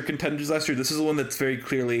Picture contenders last year, this is the one that's very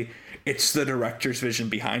clearly, it's the director's vision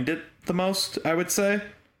behind it the most, I would say.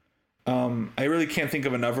 I really can't think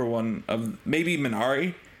of another one, of maybe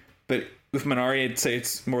Minari, but with Minari, I'd say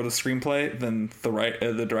it's more the screenplay than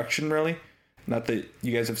the direction, really. Not that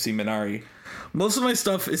you guys have seen Minari. Most of my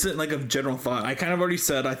stuff isn't like a general thought. I kind of already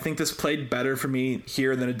said I think this played better for me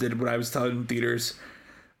here than it did when I was telling in theaters.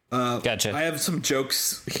 Gotcha. I have some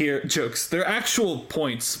jokes here. They're actual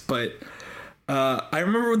points, but I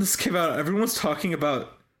remember when this came out, everyone was talking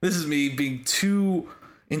about, this is me being too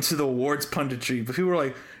into the awards punditry, but people were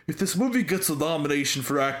like, if this movie gets a nomination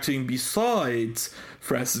for acting besides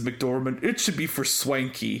Frances McDormand, it should be for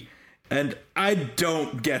Swankie. And I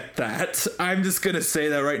don't get that. I'm just going to say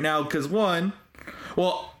that right now because I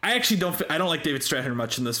actually don't like David Strathairn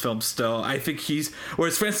much in this film still. I think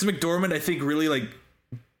whereas Frances McDormand, I think really like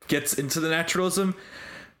gets into the naturalism.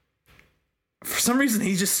 For some reason,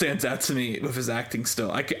 he just stands out to me with his acting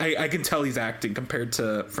still. I can tell he's acting compared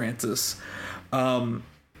to Frances.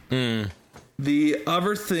 The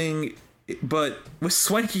other thing, but with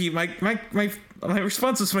Swankie, my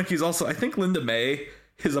response to Swankie is also, I think Linda May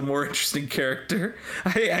is a more interesting character.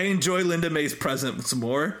 I enjoy Linda May's presence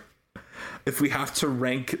more. If we have to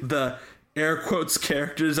rank the air quotes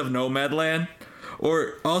characters of Nomadland,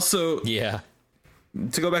 or also, yeah,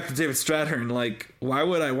 to go back to David Strathairn, like, why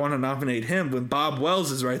would I want to nominate him when Bob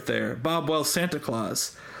Wells is right there? Bob Wells, Santa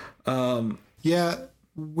Claus. Yeah,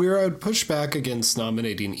 where I would push back against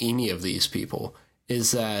nominating any of these people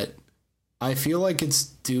is that I feel like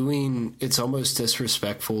it's almost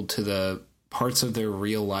disrespectful to the parts of their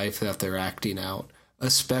real life that they're acting out,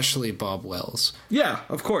 especially Bob Wells. Yeah,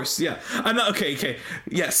 of course. Yeah. I'm not okay.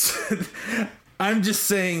 Yes. I'm just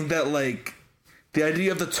saying that, like, the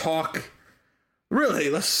idea of the talk, really,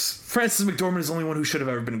 Frances McDormand is the only one who should have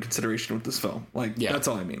ever been in consideration with this film. Like, yeah. That's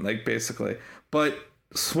all I mean, like, basically. But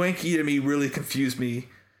Swankie to me really confused me,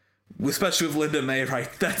 especially with Linda May, right?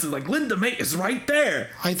 That's like, Linda May is right there.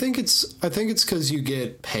 I think it's because you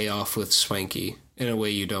get payoff with Swankie in a way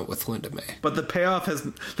you don't with Linda May. But the payoff has...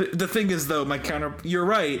 The thing is, though, you're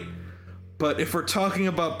right, but if we're talking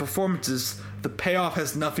about performances, the payoff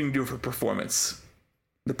has nothing to do with her performance.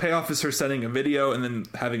 The payoff is her sending a video and then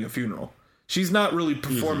having a funeral. She's not really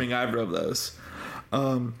performing either of those.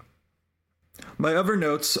 My other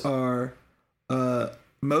notes are...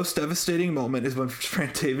 most devastating moment is when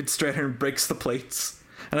David Strathairn breaks the plates.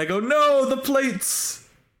 And I go, no, the plates!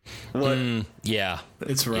 What? Yeah.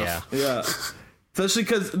 It's rough. Yeah. Especially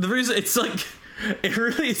because the reason it's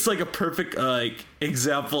like a perfect like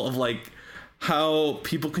example of like how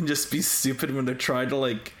people can just be stupid when they're trying to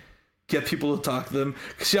like get people to talk to them.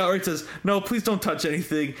 She outright says, no, please don't touch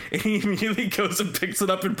anything. And he immediately goes and picks it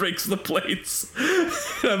up and breaks the plates.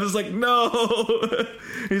 And I was like, no.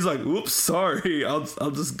 He's like, oops, sorry. I'll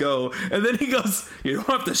just go. And then he goes, you don't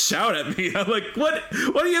have to shout at me. I'm like, what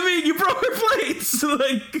do you mean? You broke her plates.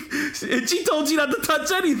 Like, and she told you not to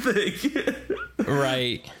touch anything.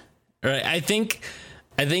 Right. I think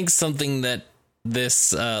something that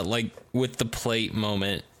this, like with the plate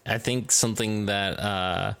moment, I think something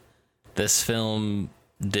that, this film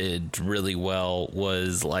did really well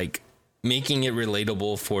was like making it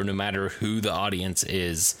relatable for no matter who the audience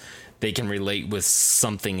is, they can relate with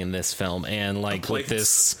something in this film. And like with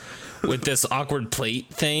this awkward plate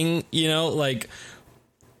thing, you know, like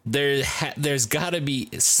there's gotta be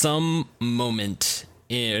some moment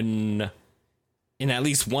in at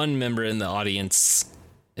least one member in the audience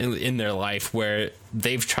in their life where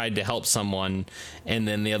they've tried to help someone and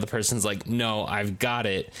then the other person's like, no, I've got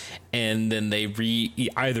it. And then they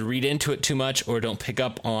either read into it too much or don't pick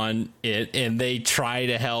up on it and they try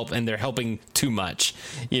to help and they're helping too much,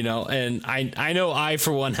 you know? And I know I,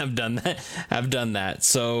 for one, have done that.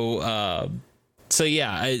 So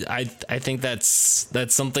yeah, I think that's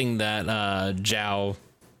something that, Zhao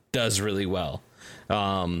does really well.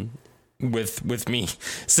 With me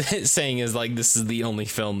saying is like, this is the only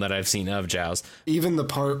film that I've seen of Zhao's. Even the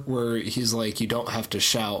part where he's like, you don't have to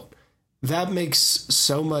shout, that makes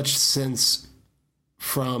so much sense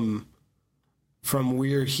from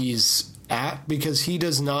where he's at, because he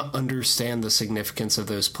does not understand the significance of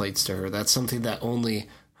those plates to her. That's something that only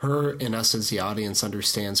her and us as the audience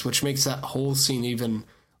understands, which makes that whole scene even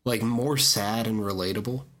like more sad and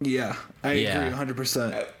relatable. Yeah, I agree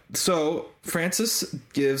 100%. So Frances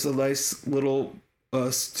gives a nice little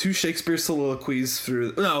two Shakespeare soliloquies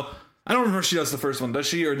through. No, I don't remember if she does the first one. Does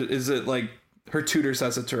she, or is it like her tutor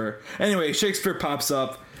says it to her? Anyway, Shakespeare pops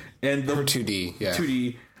up and her 2D, yeah,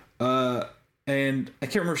 2D. And I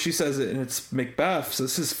can't remember if she says it, and it's Macbeth. So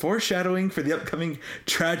this is foreshadowing for the upcoming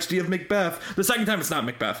tragedy of Macbeth. The second time it's not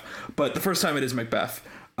Macbeth, but the first time it is Macbeth.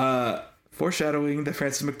 Foreshadowing that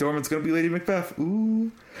Frances McDormand's going to be Lady Macbeth.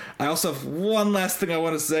 Ooh. I also have one last thing I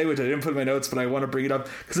want to say, which I didn't put in my notes, but I want to bring it up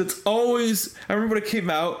because it's always... I remember when it came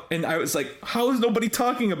out, and I was like, how is nobody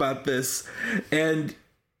talking about this? And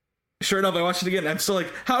sure enough, I watched it again. And I'm still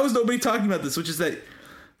like, how is nobody talking about this? Which is that.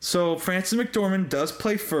 So Frances McDormand does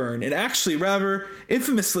play Fern, and actually, rather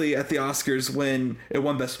infamously at the Oscars when it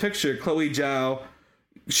won Best Picture, Chloe Zhao,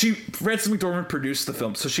 Frances McDormand produced the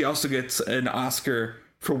film, so she also gets an Oscar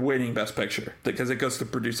for winning Best Picture because it goes to the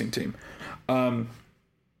producing team.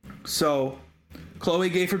 So Chloe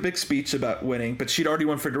gave her big speech about winning, but she'd already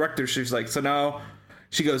won for director. She was like, so now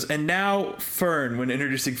she goes, and now Fern, when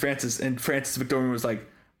introducing Frances, and Frances McDormand was like,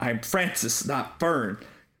 I'm Frances, not Fern.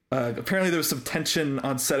 Apparently there was some tension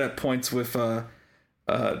on set at points with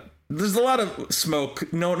there's a lot of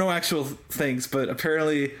smoke, no actual things, but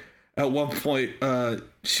apparently at one point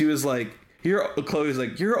she was like, Chloe was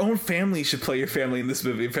like, your own family should play your family in this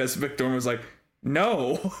movie. And Frances McDormand was like,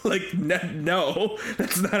 no, like no,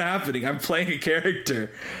 that's not happening. I'm playing a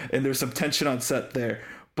character. And there's some tension on set there.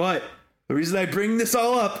 But the reason I bring this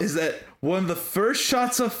all up is that one of the first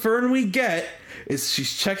shots of Fern we get is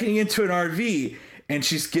she's checking into an RV and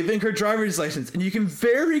she's giving her driver's license, and you can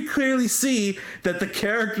very clearly see that the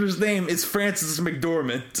character's name is Frances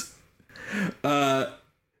McDormand.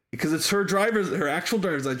 Because it's her actual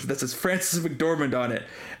driver's license that says Frances McDormand on it.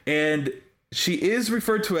 And she is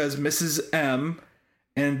referred to as Mrs. M.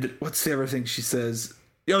 And what's the other thing she says?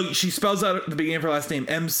 Oh, she spells out at the beginning of her last name,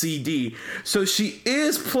 MCD. So she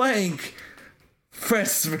is playing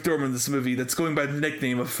Frances McDormand in this movie that's going by the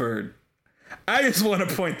nickname of Fern. I just want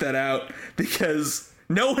to point that out because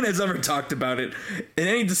no one has ever talked about it in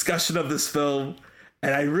any discussion of this film.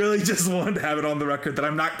 And I really just wanted to have it on the record that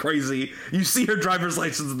I'm not crazy. You see her driver's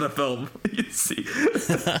license in the film. You see.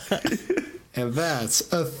 And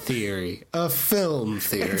that's a theory. A film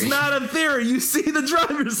theory. It's not a theory. You see the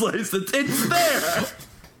driver's license. It's there.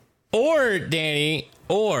 Or, Danny,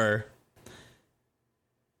 her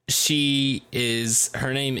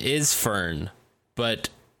name is Fern, but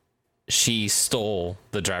she stole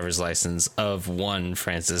the driver's license of one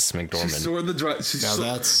Frances McDormand. She stole the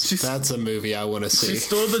that's a movie I want to see. She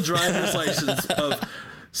stole the driver's license of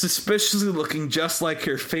suspiciously looking just like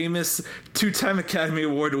her famous 2-time Academy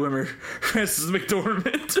Award winner, Frances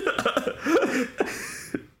McDormand.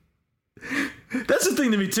 That's the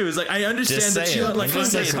thing to me too. Is like I understand that she like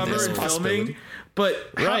undercover in filming,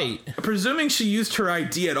 but presuming she used her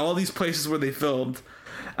ID at all these places where they filmed,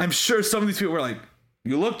 I'm sure some of these people were like,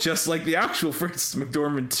 you look just like the actual Frances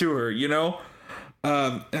McDormand to her, you know?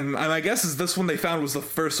 And my guess is this one they found was the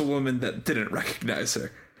first woman that didn't recognize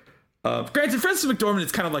her. Granted, Frances McDormand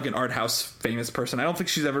is kind of like an art house famous person. I don't think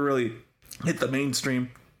she's ever really hit the mainstream.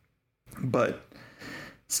 But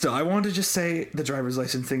still, I wanted to just say the driver's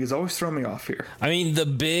license thing is always throwing me off here. I mean, the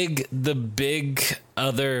big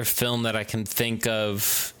other film that I can think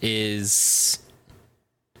of is,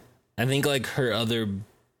 I think like her other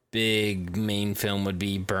big main film would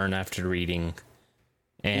be Burn After Reading.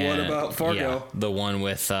 And what about Fargo? Yeah, the one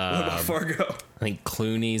with what about Fargo? I think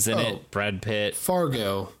Clooney's in it, Brad Pitt.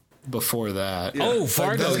 Fargo before that. Yeah. Oh,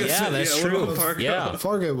 Fargo. Yeah, that's true. Fargo? Yeah.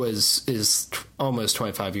 Fargo is almost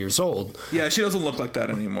 25 years old. Yeah, she doesn't look like that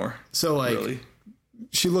anymore. So like really.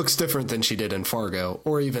 She looks different than she did in Fargo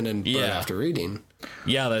or even in Burn After Reading.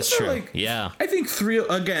 Yeah, that's true. Like, yeah. I think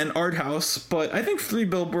again, art house, but I think Three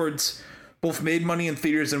Billboards both made money in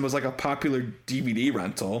theaters and was like a popular DVD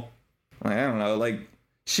rental. Like, I don't know, like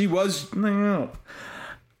she was,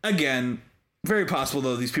 again, very possible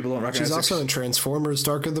though these people don't recognize her. She's also in Transformers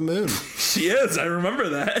Dark of the Moon. She is, I remember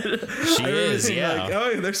that. She is, yeah. Like,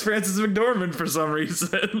 oh, there's Frances McDormand for some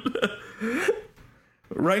reason.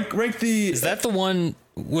 rank the... Is that the one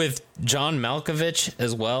with John Malkovich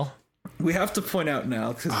as well? We have to point out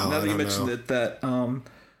now, because now that you mentioned it, that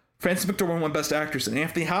Frances McDormand won Best Actress, and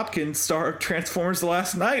Anthony Hopkins, star of Transformers The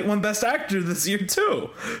Last Night, won Best Actor this year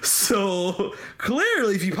too. So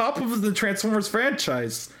clearly, if you pop up with the Transformers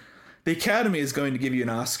franchise, the Academy is going to give you an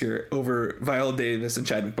Oscar over Viola Davis and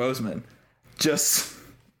Chadwick Boseman. Just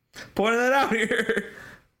pointing that out here.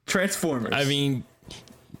 Transformers. I mean,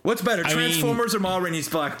 what's better, Transformers or Ma Rainey's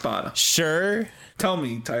Black Bottom? Sure. Tell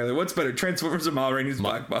me, Tyler, what's better, Transformers or Ma Rainey's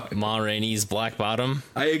Black Bottom? Ma Rainey's Black Bottom?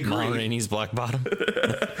 I agree. Ma Rainey's Black Bottom?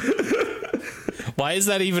 Why is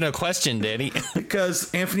that even a question, Danny?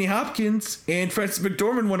 Because Anthony Hopkins and Frances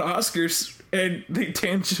McDormand won Oscars, and they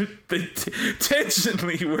tangentially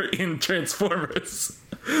were in Transformers.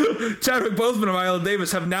 Chadwick Boseman and Viola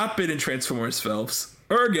Davis have not been in Transformers films.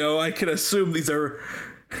 Ergo, I can assume these are...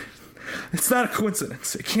 It's not a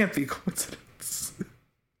coincidence. It can't be a coincidence.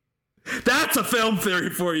 That's a film theory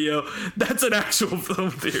for you. That's an actual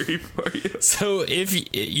film theory for you. So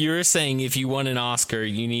if you're saying if you won an Oscar,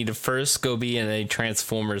 you need to first go be in a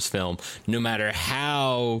Transformers film, no matter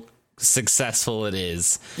how successful it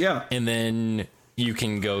is. Yeah. And then you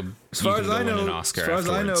can go. As far as I know, an Oscar as far as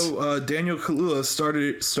I afterwards. know, Daniel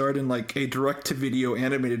Kaluuya starred in like a direct-to-video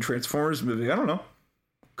animated Transformers movie. I don't know.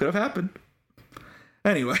 Could have happened.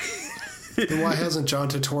 Anyway. Then why hasn't John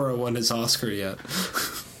Turturro won his Oscar yet?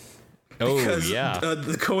 Oh, Because yeah.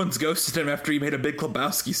 the Coens ghosted him after he made a Big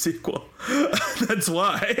Lebowski sequel. That's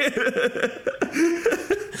why.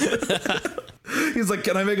 He's like,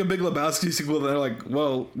 can I make a Big Lebowski sequel? And they're like,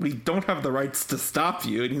 well, we don't have the rights to stop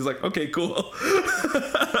you. And he's like, okay, cool.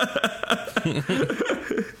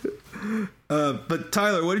 But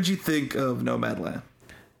Tyler, what did you think of Nomadland?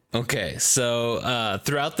 Okay, so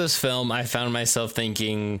throughout this film, I found myself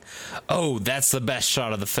thinking, oh, that's the best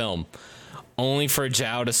shot of the film. Only for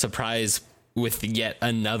Zhao to surprise with yet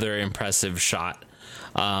another impressive shot.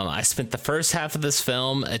 I spent the first half of this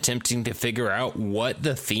film attempting to figure out what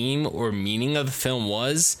the theme or meaning of the film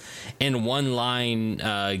was, and one line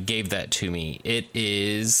gave that to me. It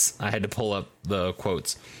is, I had to pull up the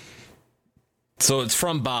quotes. So it's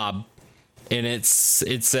from Bob, and it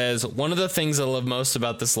says, one of the things I love most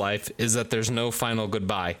about this life is that there's no final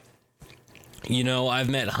goodbye. You know, I've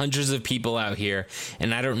met hundreds of people out here,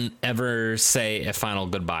 and I don't ever say a final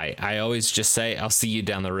goodbye. I always just say, I'll see you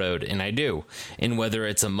down the road, and I do. And whether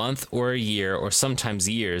it's a month or a year, or sometimes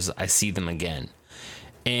years, I see them again.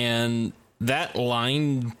 And that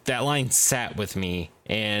line sat with me,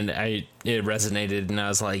 and it resonated, and I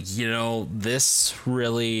was like, you know, this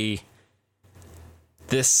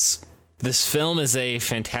film is a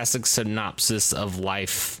fantastic synopsis of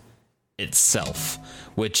life itself,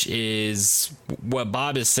 which is what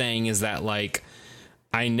Bob is saying, is that, like,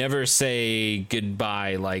 I never say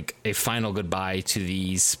goodbye, like a final goodbye, to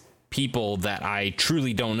these people that I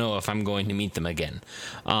truly don't know if I'm going to meet them again.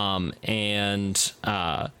 It's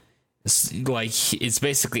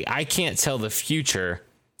basically, I can't tell the future.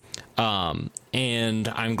 And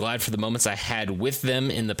I'm glad for the moments I had with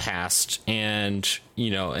them in the past, and,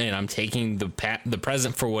 you know, and I'm taking the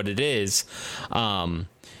present for what it is.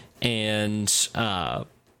 It's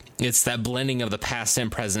that blending of the past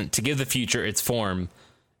and present to give the future its form,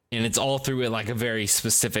 and it's all through it like a very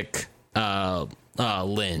specific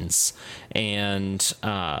lens, and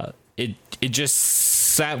it just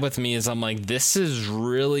sat with me as I'm like, this is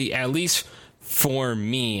really, at least for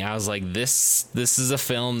me, I was like, this is a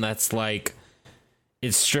film that's like,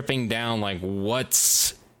 it's stripping down like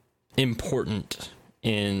what's important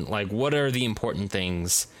in, like, what are the important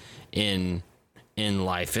things in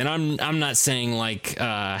life. And I'm not saying like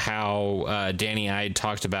how Danny I had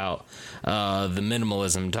talked about the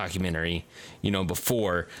minimalism documentary, you know,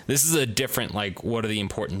 before. This is a different, like, what are the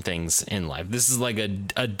important things in life. This is like a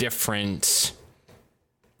different,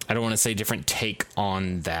 I don't want to say different take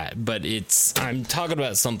on that, but I'm talking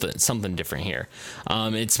about something different here.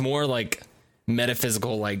 It's more like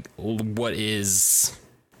metaphysical, like what is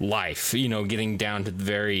life, you know, getting down to the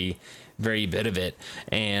very bit of it,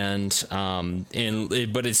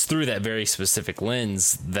 but it's through that very specific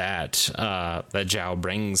lens that Zhao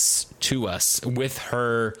brings to us with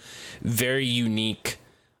her very unique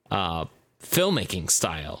filmmaking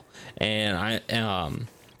style. And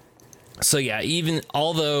so yeah, even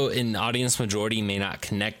although an audience majority may not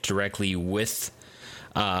connect directly with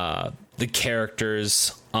the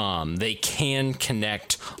characters, they can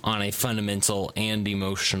connect on a fundamental and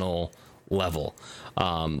emotional level.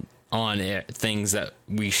 On things that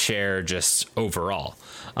we share just overall.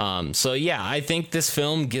 So yeah, I think this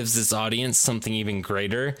film gives its audience something even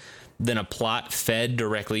greater than a plot fed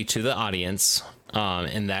directly to the audience,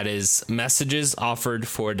 and that is messages offered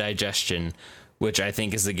for digestion, which I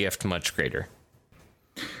think is a gift much greater.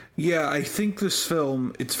 Yeah, I think this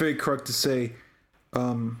film, it's very correct to say,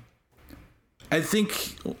 I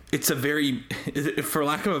think it's a very, for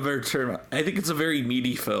lack of a better term, I think it's a very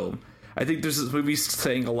meaty film. I think this movie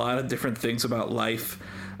saying a lot of different things about life,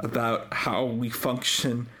 about how we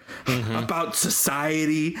function, about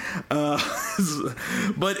society. But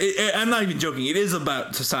I'm not even joking. It is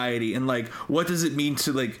about society and, like, what does it mean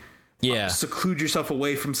to, like, seclude yourself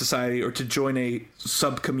away from society or to join a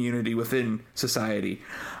sub community within society.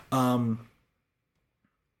 And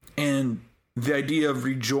the idea of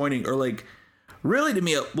rejoining, or, like, really, to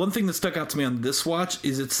me, one thing that stuck out to me on this watch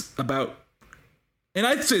is it's about, and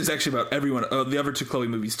I'd say it's actually about everyone, the other two Chloe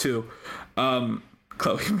movies too.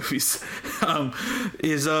 Chloe movies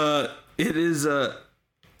it is a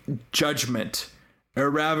judgment, or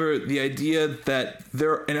rather the idea that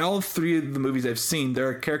there, in all three of the movies I've seen, there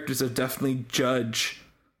are characters that definitely judge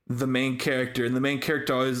the main character, and the main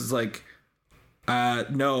character always is like,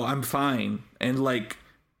 no, I'm fine, and like,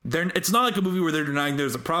 it's not like a movie where they're denying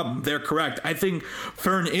there's a problem. They're correct. I think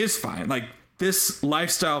Fern is fine. Like, this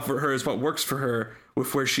lifestyle for her is what works for her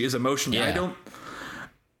with where she is emotionally. Yeah. I don't.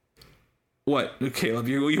 What, Caleb?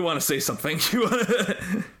 You want to say something? You want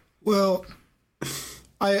to? Well,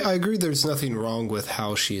 I agree there's nothing wrong with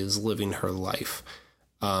how she is living her life.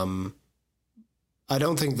 I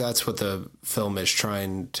don't think that's what the film is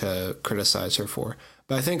trying to criticize her for.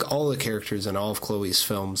 But I think all the characters in all of Chloe's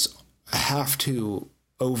films have to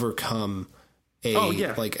overcome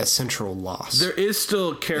a central loss. There is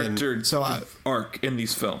still character arc in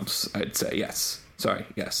these films, I'd say. Yes. Sorry.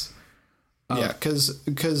 Yes. Yeah,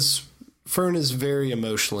 because Fern is very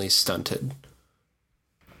emotionally stunted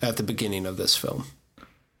at the beginning of this film.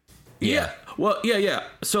 Yeah. Well, yeah.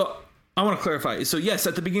 So I want to clarify. So yes,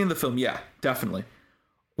 at the beginning of the film, yeah, definitely.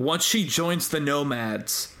 Once she joins the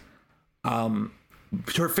Nomads,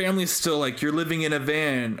 her family is still like, you're living in a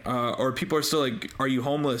van, or people are still like, are you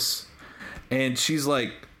homeless? And she's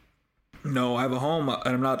like, no, I have a home, and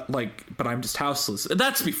I'm not like, but I'm just houseless. And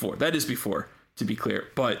that is before, to be clear.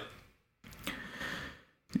 But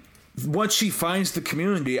once she finds the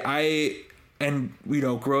community,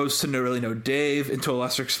 grows to really know Dave, and to a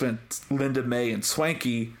lesser extent Linda May and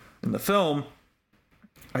Swanky in the film,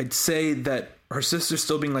 I'd say that her sister's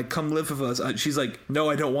still being like, come live with us. She's like, no,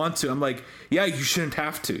 I don't want to. I'm like, yeah, you shouldn't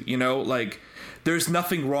have to, like, there's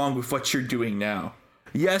nothing wrong with what you're doing now.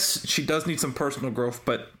 Yes, she does need some personal growth,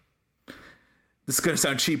 but this is going to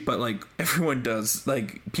sound cheap, but like everyone does.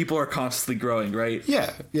 Like, people are constantly growing, right?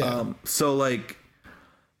 Yeah. So like,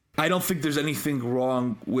 I don't think there's anything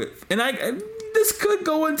wrong with, and this could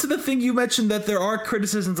go into the thing you mentioned, that there are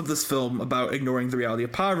criticisms of this film about ignoring the reality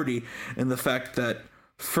of poverty and the fact that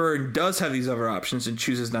Fern does have these other options and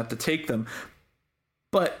chooses not to take them.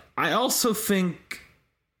 But I also think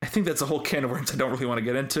that's a whole can of worms I don't really want to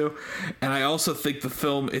get into. And I also think the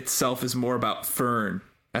film itself is more about Fern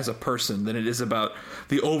as a person than it is about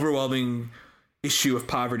the overwhelming issue of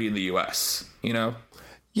poverty in the US,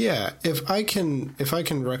 Yeah, if I can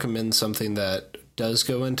recommend something that does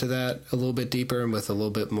go into that a little bit deeper and with a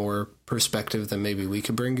little bit more perspective than maybe we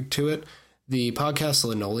could bring to it, the podcast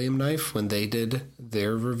Linoleum Knife, when they did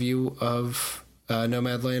their review of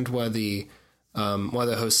Nomadland, one of the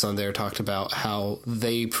hosts on there talked about how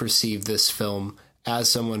they perceive this film as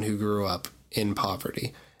someone who grew up in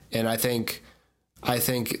poverty. And I think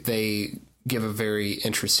they give a very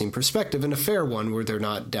interesting perspective, and a fair one, where they're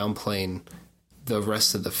not downplaying the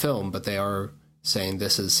rest of the film, but they are saying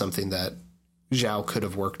this is something that Zhao could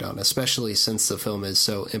have worked on, especially since the film is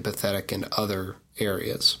so empathetic in other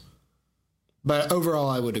areas. But overall,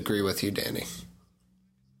 I would agree with you, Danny.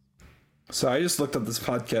 So I just looked up this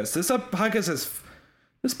podcast. This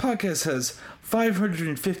podcast has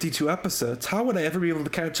 552 episodes. How would I ever be able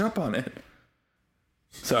to catch up on it?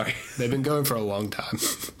 Sorry. They've been going for a long time.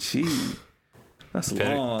 Gee. That's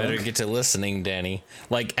long. Better get to listening, Danny.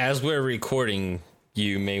 Like, as we're recording,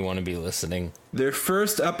 you may want to be listening. Their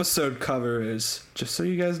first episode cover is, just so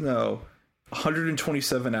you guys know,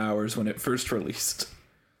 127 hours when it first released.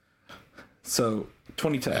 So,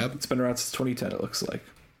 2010. Yep. It's been around since 2010, it looks like.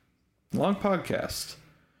 Long podcast.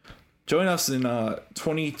 Join us in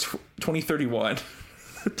 2031.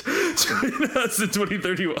 Join us in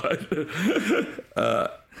 2031.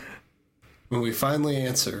 When we finally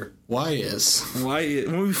answer, when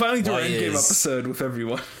we finally do our endgame episode with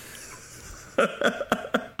everyone.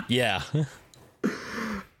 Yeah.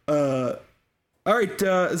 All right.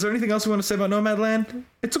 Is there anything else you want to say about Nomadland?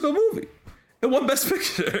 It's a good movie. It won Best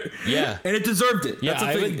Picture. Yeah. And it deserved it. Yeah,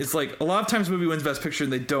 that's the thing. It's like, a lot of times a movie wins Best Picture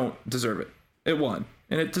and they don't deserve it. It won.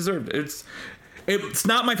 And it deserved it. It's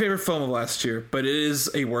not my favorite film of last year, but it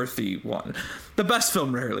is a worthy one. The best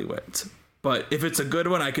film rarely wins. But if it's a good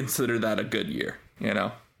one, I consider that a good year,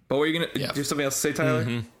 But were you going to do something else to say, Tyler?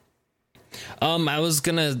 Mm-hmm. I was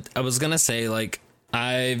gonna say, like,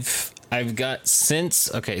 I've got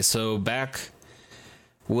since, okay, so back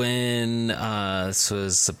when this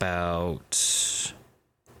was about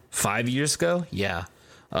 5 years ago. Yeah.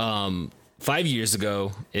 5 years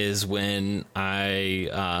ago is when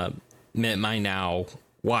I met my now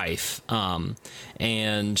wife.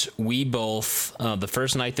 And we both, the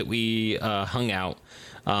first night that we hung out,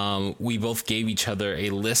 we both gave each other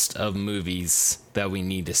a list of movies that we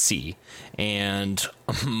need to see. And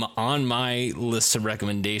on my list of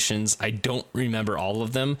recommendations, I don't remember all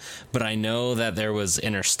of them, but I know that there was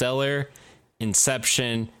Interstellar,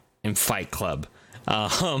 Inception, and Fight Club.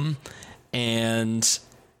 And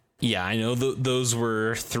yeah, I know those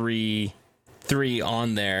were three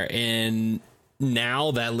on there. And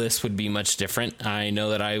now that list would be much different. I know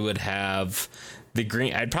that I would have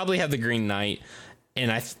I'd probably have The Green Knight,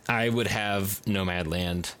 and I would have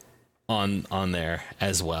Nomadland on there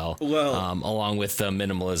as well. Well, along with the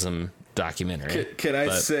minimalism documentary. Can I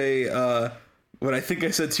say what I think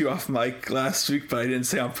I said to you off mic last week, but I didn't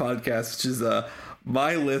say on podcast, which is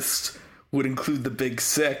my list would include The Big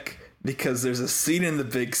Sick, because there's a scene in The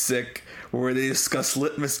Big Sick where they discuss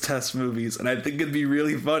litmus test movies, and I think it'd be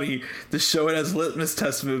really funny to show it as a litmus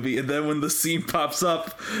test movie, and then when the scene pops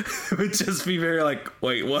up, it would just be very like,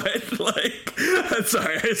 wait, what? Like, I'm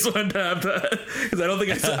sorry, I just wanted to have that, because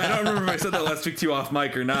I don't remember if I said that last week to you off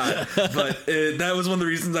mic or not, but that was one of the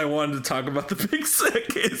reasons I wanted to talk about The Big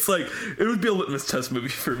Sick. It's like, it would be a litmus test movie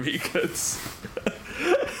for me, because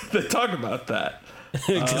they talk about that.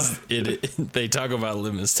 Because they talk about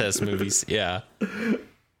litmus test movies, yeah.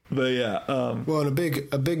 But yeah, well, and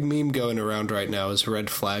a big meme going around right now is red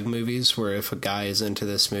flag movies, where if a guy is into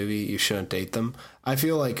this movie, you shouldn't date them. I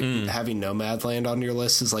feel like having Nomadland on your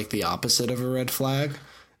list is like the opposite of a red flag.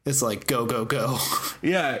 It's like go go go.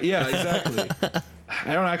 Yeah, exactly.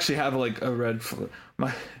 I don't actually have like a red flag.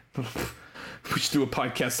 We should do a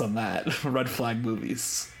podcast on that. Red flag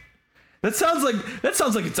movies. That sounds like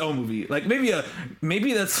its own movie. Like maybe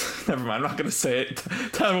that's never mind. I'm not gonna say it.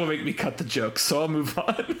 That will make me cut the joke, so I'll move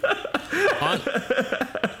on.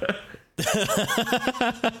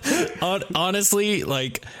 Honestly,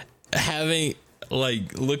 like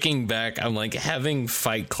looking back, I'm like, having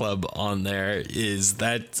Fight Club on there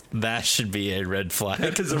that should be a red flag.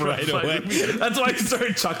 That is a red flag. That's why I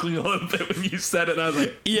started chuckling a little bit when you said it. I was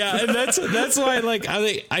like, yeah, and that's why like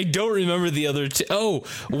I don't remember the other two. Oh,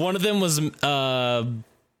 one of them was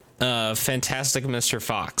Fantastic Mr.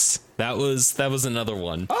 Fox. That was another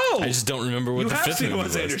one. Oh, I just don't remember what the fifth movie was. You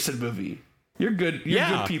have seen a Wes Anderson movie. You're good. You're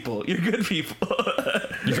good people. You're good people.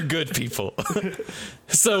 You're good people.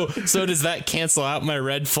 So does that cancel out my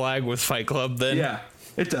red flag with Fight Club then? Yeah,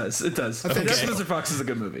 it does. It does. Okay. Mr. Fox is a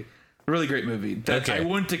good movie. A really great movie that I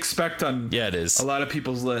wouldn't expect on it is. A lot of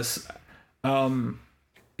people's lists.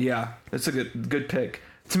 Yeah, it's a good pick.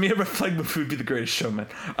 To me, a red flag movie would be The Greatest Showman.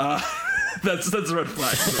 That's a red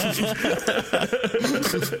flag.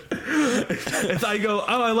 If I go,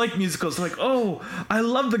 oh, I like musicals, I'm like, oh, I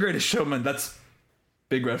love The Greatest Showman. That's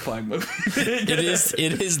big red flag movie. It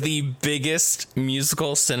is the biggest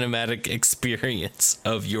musical cinematic experience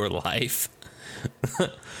of your life.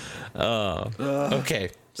 Okay.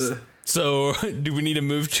 So, do we need to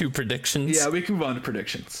move to predictions? Yeah, we can move on to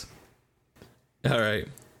predictions. All right.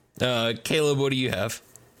 Caleb, what do you have?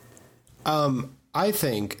 I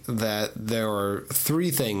think that there are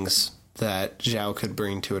three things that Zhao could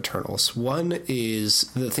bring to Eternals. One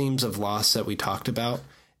is the themes of loss that we talked about.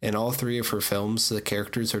 In all three of her films, the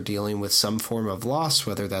characters are dealing with some form of loss,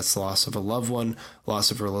 whether that's loss of a loved one,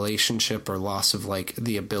 loss of a relationship, or loss of like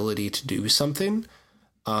the ability to do something.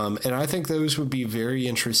 And I think those would be very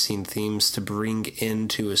interesting themes to bring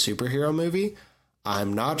into a superhero movie.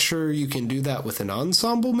 I'm not sure you can do that with an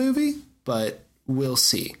ensemble movie, but we'll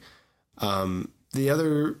see. The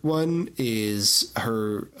other one is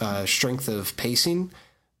her strength of pacing.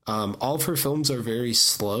 All of her films are very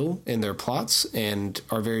slow in their plots and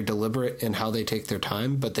are very deliberate in how they take their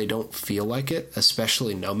time, but they don't feel like it,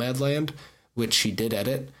 especially Nomadland, which she did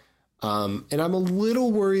edit. And I'm a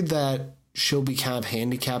little worried that she'll be kind of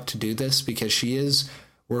handicapped to do this because she is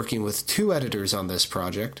working with two editors on this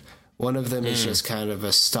project. One of them is just kind of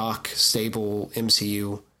a stock, stable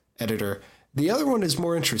MCU editor. The other one is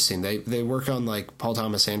more interesting. They work on like Paul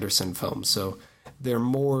Thomas Anderson films, so they're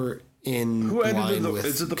more in Who line edited with.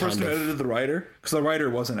 Is it the person who edited the writer? Because the writer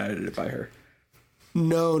wasn't edited by her.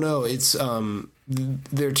 No, it's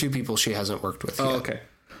there are two people she hasn't worked with yet. Oh, okay.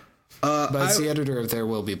 But it's the editor of There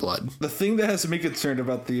Will Be Blood. The thing that has me concerned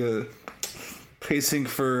about the pacing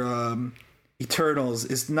for Eternals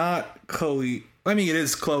is not Chloe. I mean, it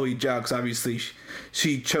is Chloe Zhao, because obviously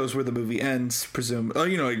she chose where the movie ends, presume. Oh,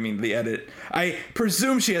 you know what I mean, the edit. I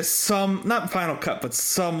presume she has some, not Final Cut, but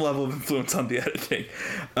some level of influence on the editing.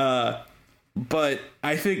 But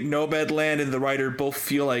I think Nomadland and the writer both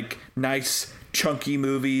feel like nice, chunky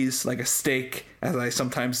movies, like a steak, as I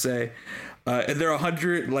sometimes say. And they're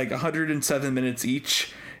 107 minutes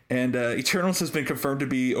each. And Eternals has been confirmed to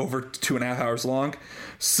be over 2.5 hours long.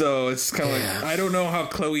 So it's kind of like, I don't know how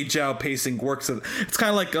Chloe Zhao pacing works. It's kind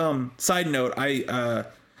of like, side note, I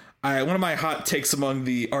one of my hot takes among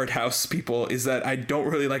the art house people is that I don't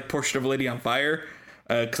really like Portrait of a Lady on Fire,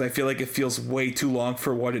 because I feel like it feels way too long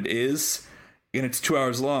for what it is. And it's 2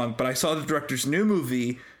 hours long. But I saw the director's new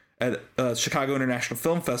movie at Chicago International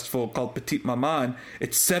Film Festival called Petite Maman.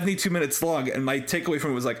 It's 72 minutes long, and my takeaway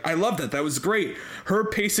from it was like, I loved it. That was great. Her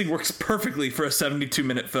pacing works perfectly for a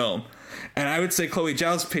 72-minute film. And I would say Chloe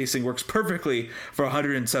Zhao's pacing works perfectly for a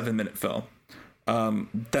 107-minute film.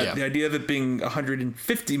 The idea of it being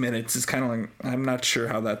 150 minutes is kind of like, I'm not sure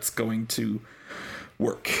how that's going to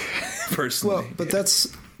work personally. Well, but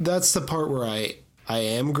that's the part where I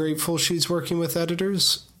am grateful she's working with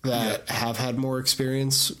editors that have had more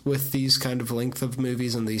experience with these kind of length of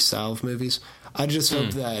movies and these style of movies. I just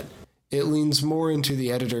hope that it leans more into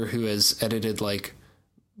the editor who has edited like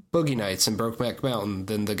Boogie Nights and Brokeback Mountain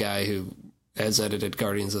than the guy who has edited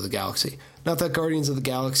Guardians of the Galaxy. Not that Guardians of the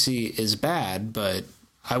Galaxy is bad, but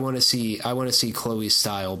I want to see Chloe's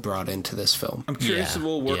style brought into this film. I'm curious if it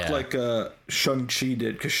will work like Shang-Chi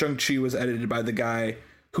did, because Shang-Chi was edited by the guy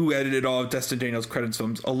who edited all of Destin Daniels' credits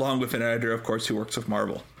films, along with an editor, of course, who works with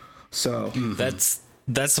Marvel. So that's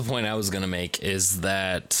the point I was gonna make, is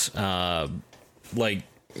that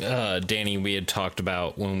Danny, we had talked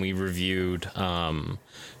about when we reviewed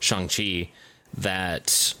Shang-Chi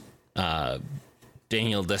that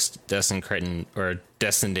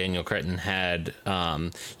Destin Daniel Cretton had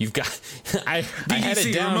you've got I had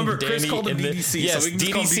it down. Remember, Danny, Chris called him DDC, yes, so we can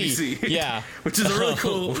just call him DDC. Yeah, which is a really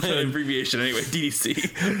cool abbreviation. Anyway,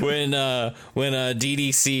 DDC. when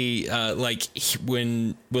DDC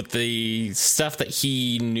when with the stuff that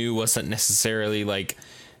he knew wasn't necessarily like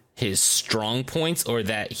his strong points, or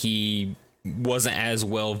that he wasn't as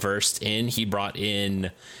well versed in, he brought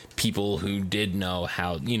in people who did know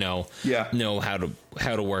how, know how to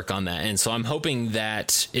work on that. And so I'm hoping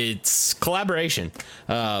that it's collaboration.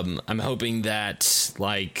 I'm hoping that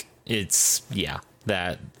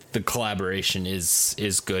that the collaboration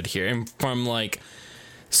is good here. And from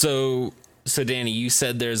so Danny, you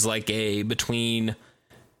said there's between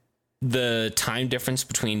the time difference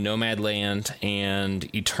between Nomadland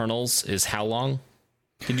and Eternals is how long?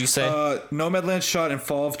 Did you say? Nomadland shot in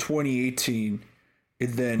fall of 2018.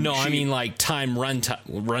 And then I mean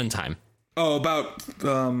runtime. Oh, about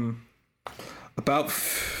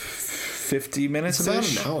 50 minutes. It's about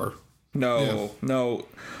an hour. No,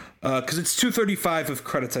 because it's 2:35 with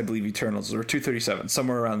credits, I believe. Eternals, or 2:37,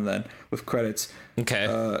 somewhere around then with credits.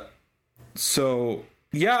 Okay. So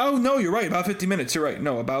yeah. Oh no, you're right. About 50 minutes. You're right.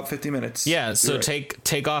 No, about 50 minutes. Yeah. So right.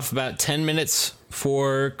 take off about 10 minutes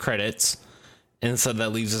for credits, and so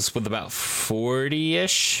that leaves us with about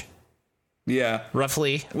 40-ish. Yeah,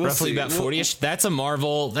 roughly about 40-ish. That's a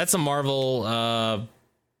Marvel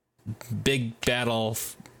big battle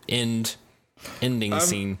ending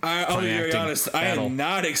scene. I'll be very honest. Battle. I am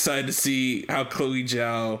not excited to see how Chloe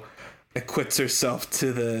Zhao acquits herself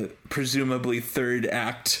to the presumably third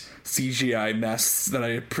act CGI mess that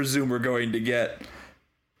I presume we're going to get.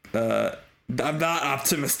 I'm not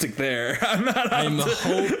optimistic there.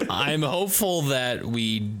 I'm hopeful that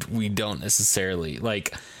we don't necessarily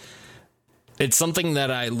It's something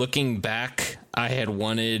that looking back, I had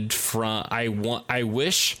wanted from. I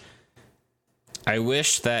wish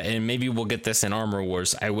that, and maybe we'll get this in Armor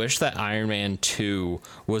Wars, I wish that Iron Man 2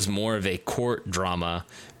 was more of a court drama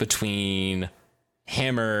between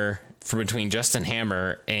Justin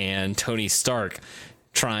Hammer and Tony Stark,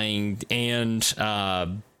 and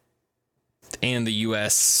the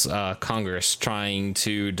U.S. Congress trying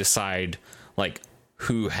to decide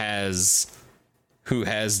who has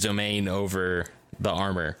domain over the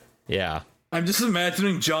armor. Yeah. I'm just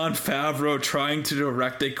imagining Jon Favreau trying to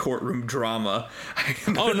direct a courtroom drama.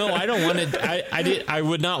 Oh no, I don't want it. I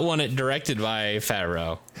would not want it directed by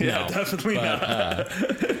Favreau. Yeah, no, definitely not.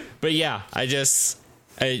 But yeah, I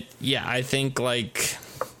think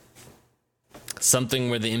something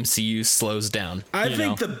where the MCU slows down. I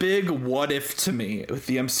think the big what if to me with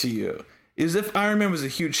the MCU is if Iron Man was a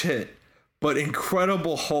huge hit, but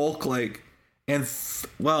Incredible Hulk I guess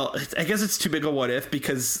it's too big a what if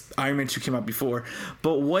because Iron Man 2 came out before.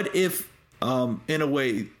 But what if, in a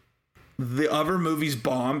way, the other movies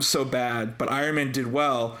bombed so bad, but Iron Man did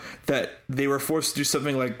well, that they were forced to do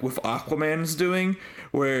something like with Aquaman's doing,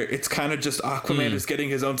 where it's kind of just Aquaman is getting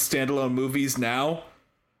his own standalone movies now.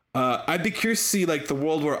 I'd be curious to see the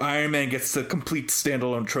world where Iron Man gets the complete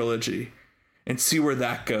standalone trilogy and see where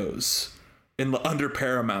that goes under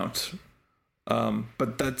Paramount.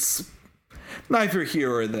 But that's neither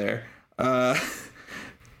here or there.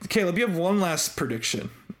 Caleb, you have one last prediction,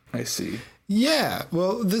 I see. Yeah,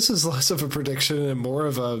 well, this is less of a prediction and more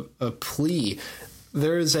of a plea.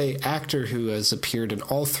 There is a actor who has appeared in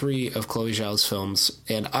all three of Chloe Zhao's films,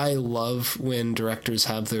 and I love when directors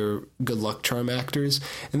have their good luck charm actors,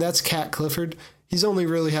 and that's Cat Clifford. He's only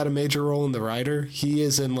really had a major role in The Rider. He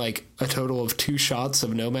is in a total of 2 shots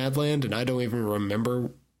of Nomadland, and I don't even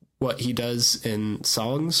remember what he does in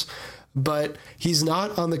songs. But he's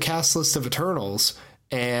not on the cast list of Eternals,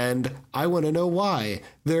 And I want to know why.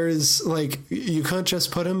 There's like, you can't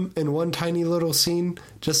just put him in one tiny little scene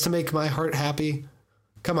just to make my heart happy.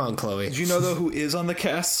 Come on, Chloe. Do you know, though, who is on the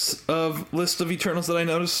cast of list of Eternals that I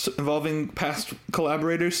noticed involving past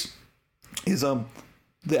collaborators? Is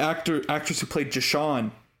the actress who played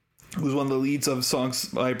Jashawn, who was one of the leads of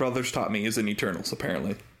Songs My Brothers Taught Me, is in Eternals,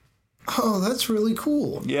 apparently. Oh, that's really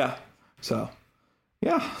cool. Yeah. So,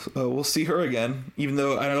 yeah, we'll see her again. Even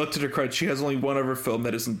though I looked at her credits, she has only one other film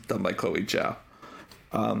that isn't done by Chloe Zhao.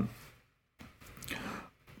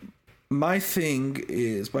 My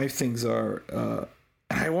things are...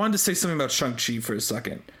 I wanted to say something about Shang-Chi for a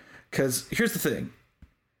second. Because here's the thing.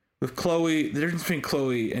 With Chloe, the difference between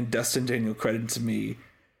Chloe and Destin Daniel Cretton to me,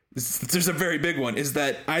 there's a very big one, is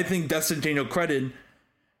that I think Destin Daniel Cretton...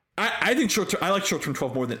 I think I like Short Term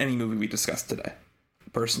 12 more than any movie we discussed today,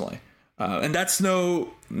 personally. And that's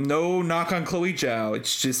no knock on Chloe Zhao.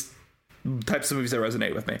 It's just types of movies that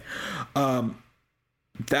resonate with me.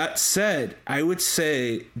 That said, I would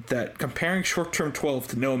say that comparing Short Term 12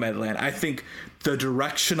 to Nomadland, I think the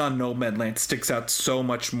direction on Nomadland sticks out so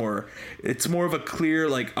much more. It's more of a clear,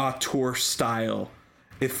 like, auteur style,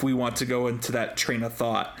 if we want to go into that train of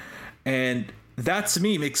thought. And that, to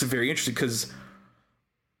me, makes it very interesting, because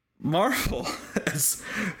Marvel, as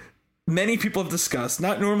many people have discussed,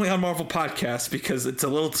 not normally on Marvel podcasts because it's a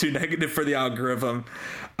little too negative for the algorithm,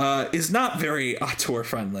 is not very auteur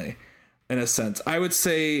friendly in a sense. I would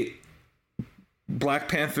say Black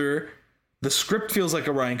Panther, the script feels like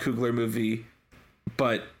a Ryan Coogler movie,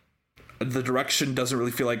 but the direction doesn't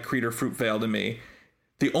really feel like Creed or Fruitvale to me.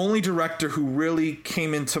 The only director who really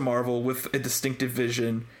came into Marvel with a distinctive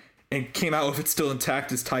vision and came out with it still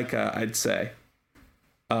intact is Taika, I'd say.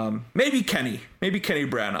 Maybe Kenny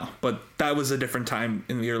Branagh, but that was a different time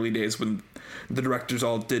in the early days when the directors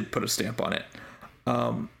all did put a stamp on it.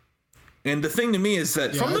 And the thing to me is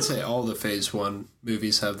that I'd say all the Phase 1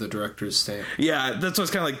 movies have the director's stamp. Yeah, that's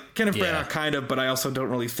what's kind of like Kenneth Branagh, kind of, but I also don't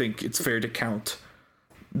really think it's fair to count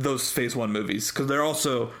those Phase 1 movies because they're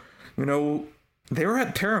also, they were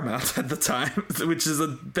at Paramount at the time, which is a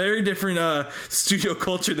very different studio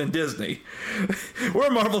culture than Disney. We're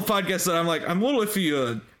a Marvel podcast, and I'm a little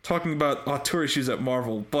iffy talking about auteur issues at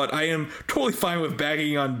Marvel, but I am totally fine with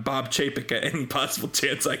bagging on Bob Chapek at any possible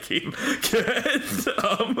chance I can get.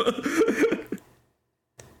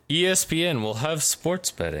 ESPN will have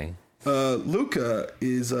sports betting. Luca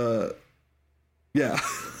is yeah.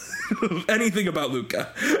 Anything about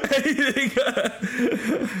Luca. Anything.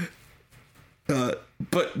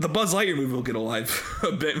 But the Buzz Lightyear movie will get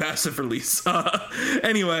a bit massive release.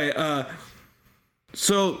 Anyway,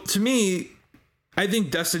 so to me, I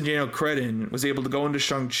think Destin Daniel Cretton was able to go into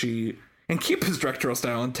Shang-Chi and keep his directorial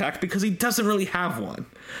style intact because he doesn't really have one.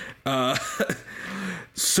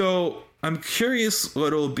 So I'm curious what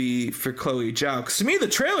it'll be for Chloe Zhao. Because to me, the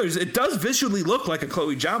trailers, it does visually look like a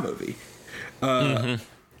Chloe Zhao movie.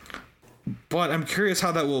 But I'm curious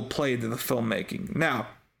how that will play into the filmmaking. Now,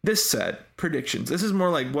 this said, predictions. This is more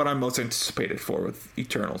like what I'm most anticipated for with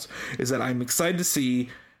Eternals, is that I'm excited to see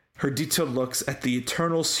her detailed looks at the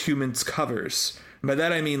Eternals humans covers. By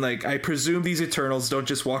that I mean, I presume these Eternals don't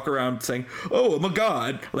just walk around saying, "Oh, I'm a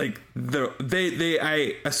god." I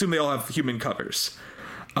assume they all have human covers.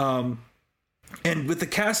 And with the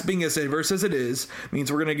cast being as diverse as it is,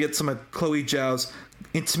 means we're gonna get some of Chloe Zhao's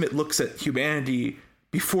intimate looks at humanity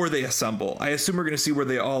before they assemble. I assume we're going to see where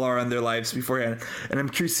they all are in their lives beforehand, and I'm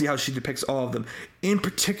curious to see how she depicts all of them. In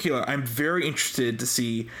particular, I'm very interested to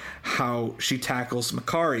see how she tackles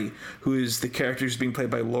Makkari, who is the character who's being played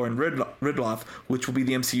by Lauren Ridloff, which will be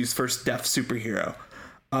the MCU's first deaf superhero.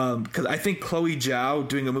 Because I think Chloe Zhao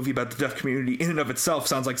doing a movie about the deaf community in and of itself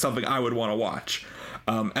sounds like something I would want to watch.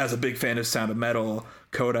 As a big fan of Sound of Metal,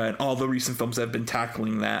 Coda, and all the recent films that have been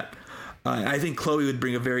tackling that. I think Chloe would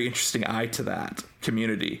bring a very interesting eye to that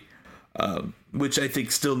community, which I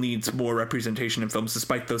think still needs more representation in films,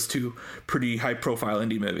 despite those two pretty high-profile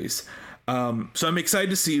indie movies. So I'm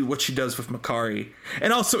excited to see what she does with Makkari.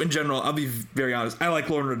 And also, in general, I'll be very honest, I like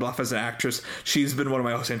Lauren Ridloff as an actress. She's been one of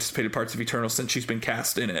my most anticipated parts of Eternal since she's been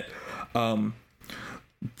cast in it.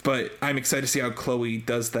 But I'm excited to see how Chloe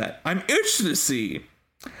does that. I'm interested to see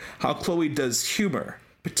how Chloe does humor,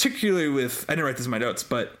 particularly with, I didn't write this in my notes,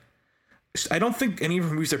 but I don't think any of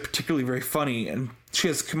her movies are particularly very funny, and she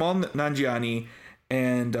has Kamal Nanjiani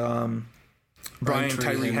and Brian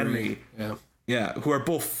Tyree Henry, who are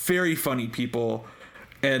both very funny people.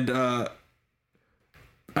 And I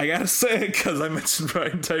gotta say, because I mentioned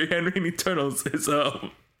Brian Tyree Henry in Eternals, is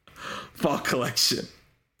Fall Collection,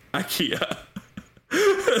 IKEA.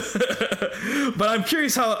 But I'm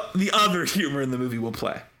curious how the other humor in the movie will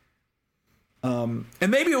play. And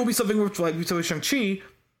maybe it will be something which, like we saw with Shang-Chi,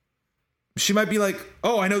 she might be like,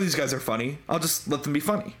 oh, I know these guys are funny. I'll just let them be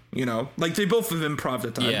funny. You know, like they both have improv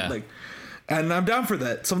at times. Yeah. Like, and I'm down for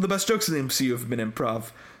that. Some of the best jokes in the MCU have been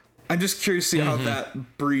improv. I'm just curious to see how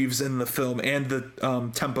that breathes in the film and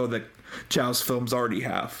the tempo that Zhao's films already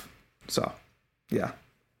have. So, yeah.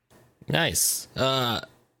 Nice.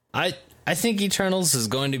 I think Eternals is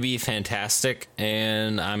going to be fantastic,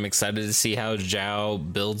 and I'm excited to see how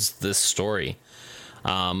Zhao builds this story.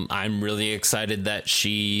 I'm really excited that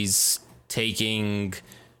she's taking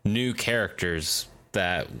new characters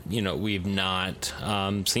that, you know, we've not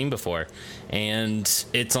seen before, and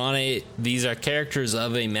these are characters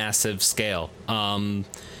of a massive scale.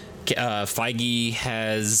 Feige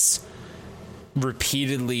has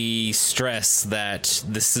repeatedly stressed that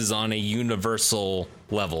this is on a universal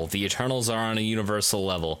level. The Eternals are on a universal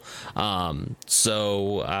level.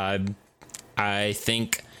 So I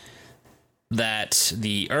think that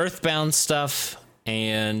the Earthbound stuff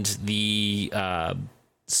and the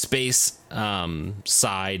space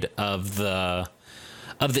side of the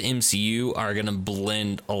MCU are going to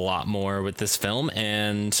blend a lot more with this film,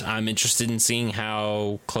 and I'm interested in seeing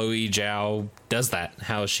how Chloe Zhao does that,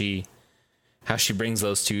 how she brings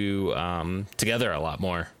those two together a lot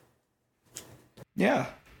more. Yeah,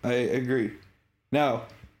 I agree. Now,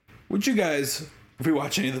 would you guys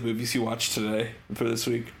rewatch any of the movies you watched today for this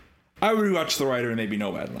week? I would rewatch The Rider and maybe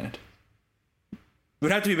Nomadland. It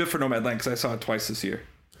would have to be a bit for Nomadland because I saw it twice this year.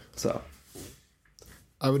 So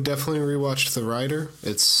I would definitely rewatch The Rider.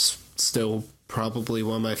 It's still probably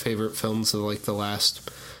one of my favorite films of like the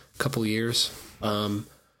last couple years.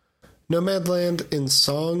 Nomadland and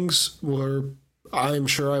Songs were, I'm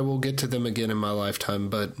sure I will get to them again in my lifetime,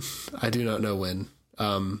 but I do not know when.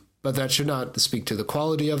 But that should not speak to the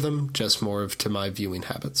quality of them, just more to my viewing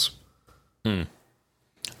habits.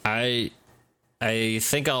 I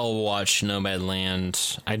think I'll watch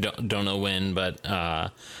Nomadland. I don't know when, but I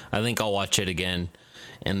think I'll watch it again.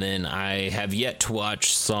 And then I have yet to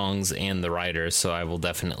watch Songs and The Rider, so I will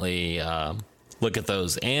definitely look at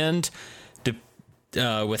those. And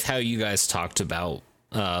with how you guys talked about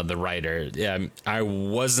The Rider, I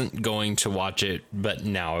wasn't going to watch it, but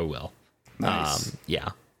now I will. Nice.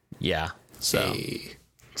 Yeah. So Hey.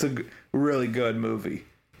 It's a really good movie.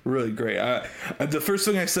 Really great. The first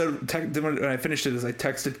thing I said when I finished it is I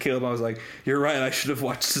texted Caleb. I was like, "You're right. I should have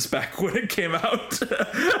watched this back when it came out."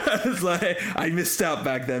 I was like, I missed out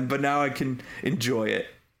back then, but now I can enjoy it.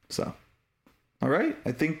 So, all right.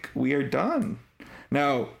 I think we are done.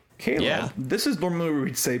 Now, Caleb, this is normally where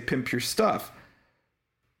we'd say pimp your stuff.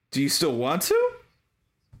 Do you still want to?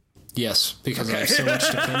 Yes, because I have so much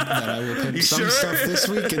to pimp that I will pimp some stuff this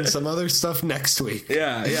week and some other stuff next week.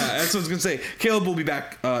 Yeah. That's what I was gonna say. Caleb will be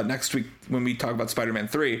back next week when we talk about Spider-Man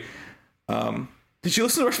 3. Did you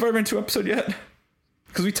listen to our Spider-Man 2 episode yet?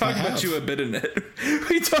 Because we talked about you a bit in it.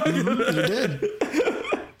 We talked. You did.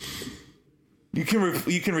 You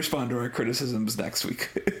can respond to our criticisms next week.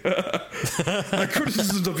 Our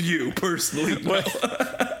criticisms of you personally.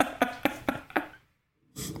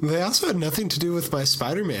 They also had nothing to do with my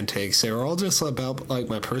Spider-Man takes. They were all just about like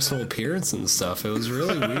my personal appearance and stuff. It was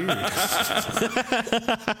really weird.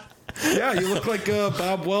 Yeah, you look like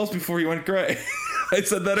Bob Wells before he went gray. I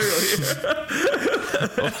said that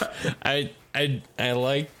earlier.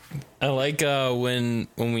 I like when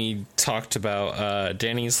we talked about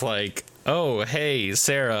Danny's like, oh hey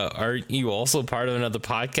Sarah, are you also part of another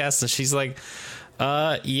podcast? And she's like,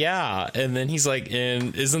 yeah. And then he's like,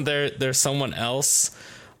 and isn't there's someone else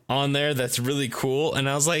on there that's really cool? And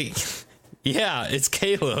I was like, yeah, it's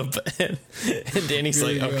Caleb. And Danny's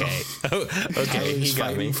like, okay, okay, he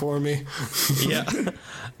got me for me. Yeah,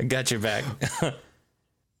 I got your back.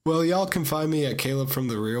 Well, y'all can find me at Caleb from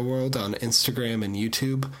the Real World on Instagram and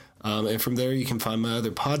YouTube. And from there, you can find my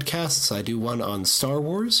other podcasts. I do one on Star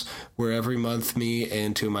Wars, where every month me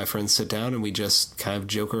and two of my friends sit down and we just kind of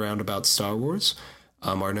joke around about Star Wars.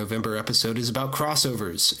 Our November episode is about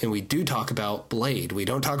crossovers, and we do talk about Blade. We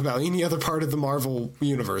don't talk about any other part of the Marvel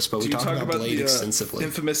universe, but we talk about Blade extensively.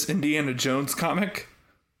 Infamous Indiana Jones comic?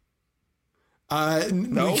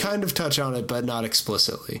 No? We kind of touch on it, but not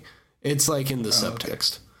explicitly. It's like in the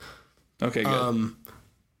subtext. Okay, good.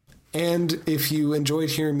 And if you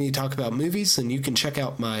enjoyed hearing me talk about movies, then you can check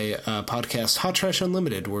out my podcast, Hot Trash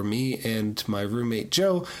Unlimited, where me and my roommate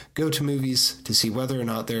Joe go to movies to see whether or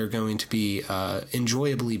not they're going to be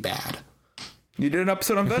enjoyably bad. You did an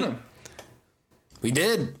episode on Venom. We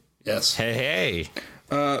did. Yes. Hey.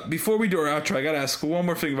 Before we do our outro, I got to ask one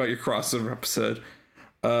more thing about your crossover episode,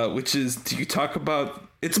 which is, do you talk about...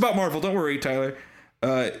 It's about Marvel, don't worry, Tyler.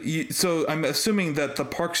 So I'm assuming that the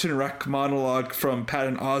Parks and Rec monologue from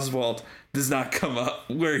Patton Oswalt does not come up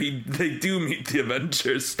where they do meet the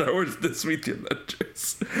Avengers. Star Wars does meet the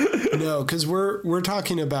Avengers. No, because we're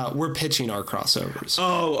talking about, we're pitching our crossovers.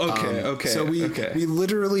 Oh, okay. So we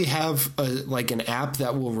literally have an app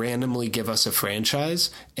that will randomly give us a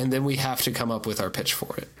franchise, and then we have to come up with our pitch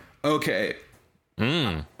for it. Okay.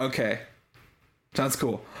 Okay. Sounds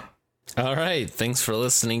cool. All right. Thanks for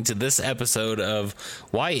listening to this episode of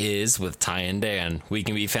Why Is with Ty and Dan. We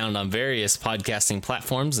can be found on various podcasting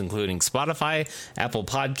platforms, including Spotify, Apple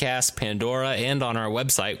Podcasts, Pandora, and on our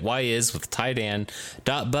website,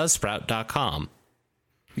 whyiswithtydan.buzzsprout.com.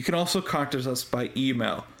 You can also contact us by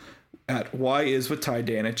email at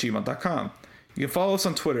whyiswithtydan@gmail.com. You can follow us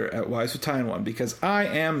on Twitter at whyiswithty1 because I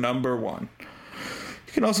am number one.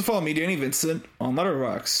 You can also follow me, Danny Vincent, on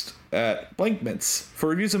Letterboxd at Blankmints for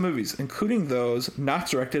reviews of movies, including those not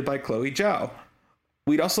directed by Chloe Zhao.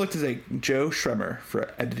 We'd also like to thank Joe Schremer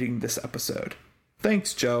for editing this episode.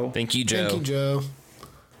 Thanks, Joe. Thank you, Joe. Thank you, Joe.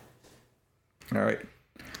 All right.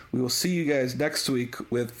 We will see you guys next week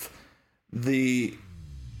with the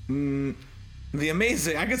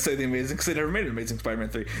amazing, I could say the amazing because they never made an Amazing Spider-Man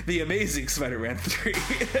 3. The Amazing Spider-Man 3.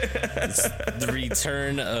 It's the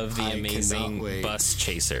return of the amazing bus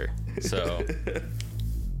chaser. So,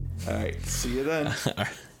 all right. See you then.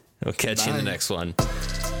 we'll catch you in the next one.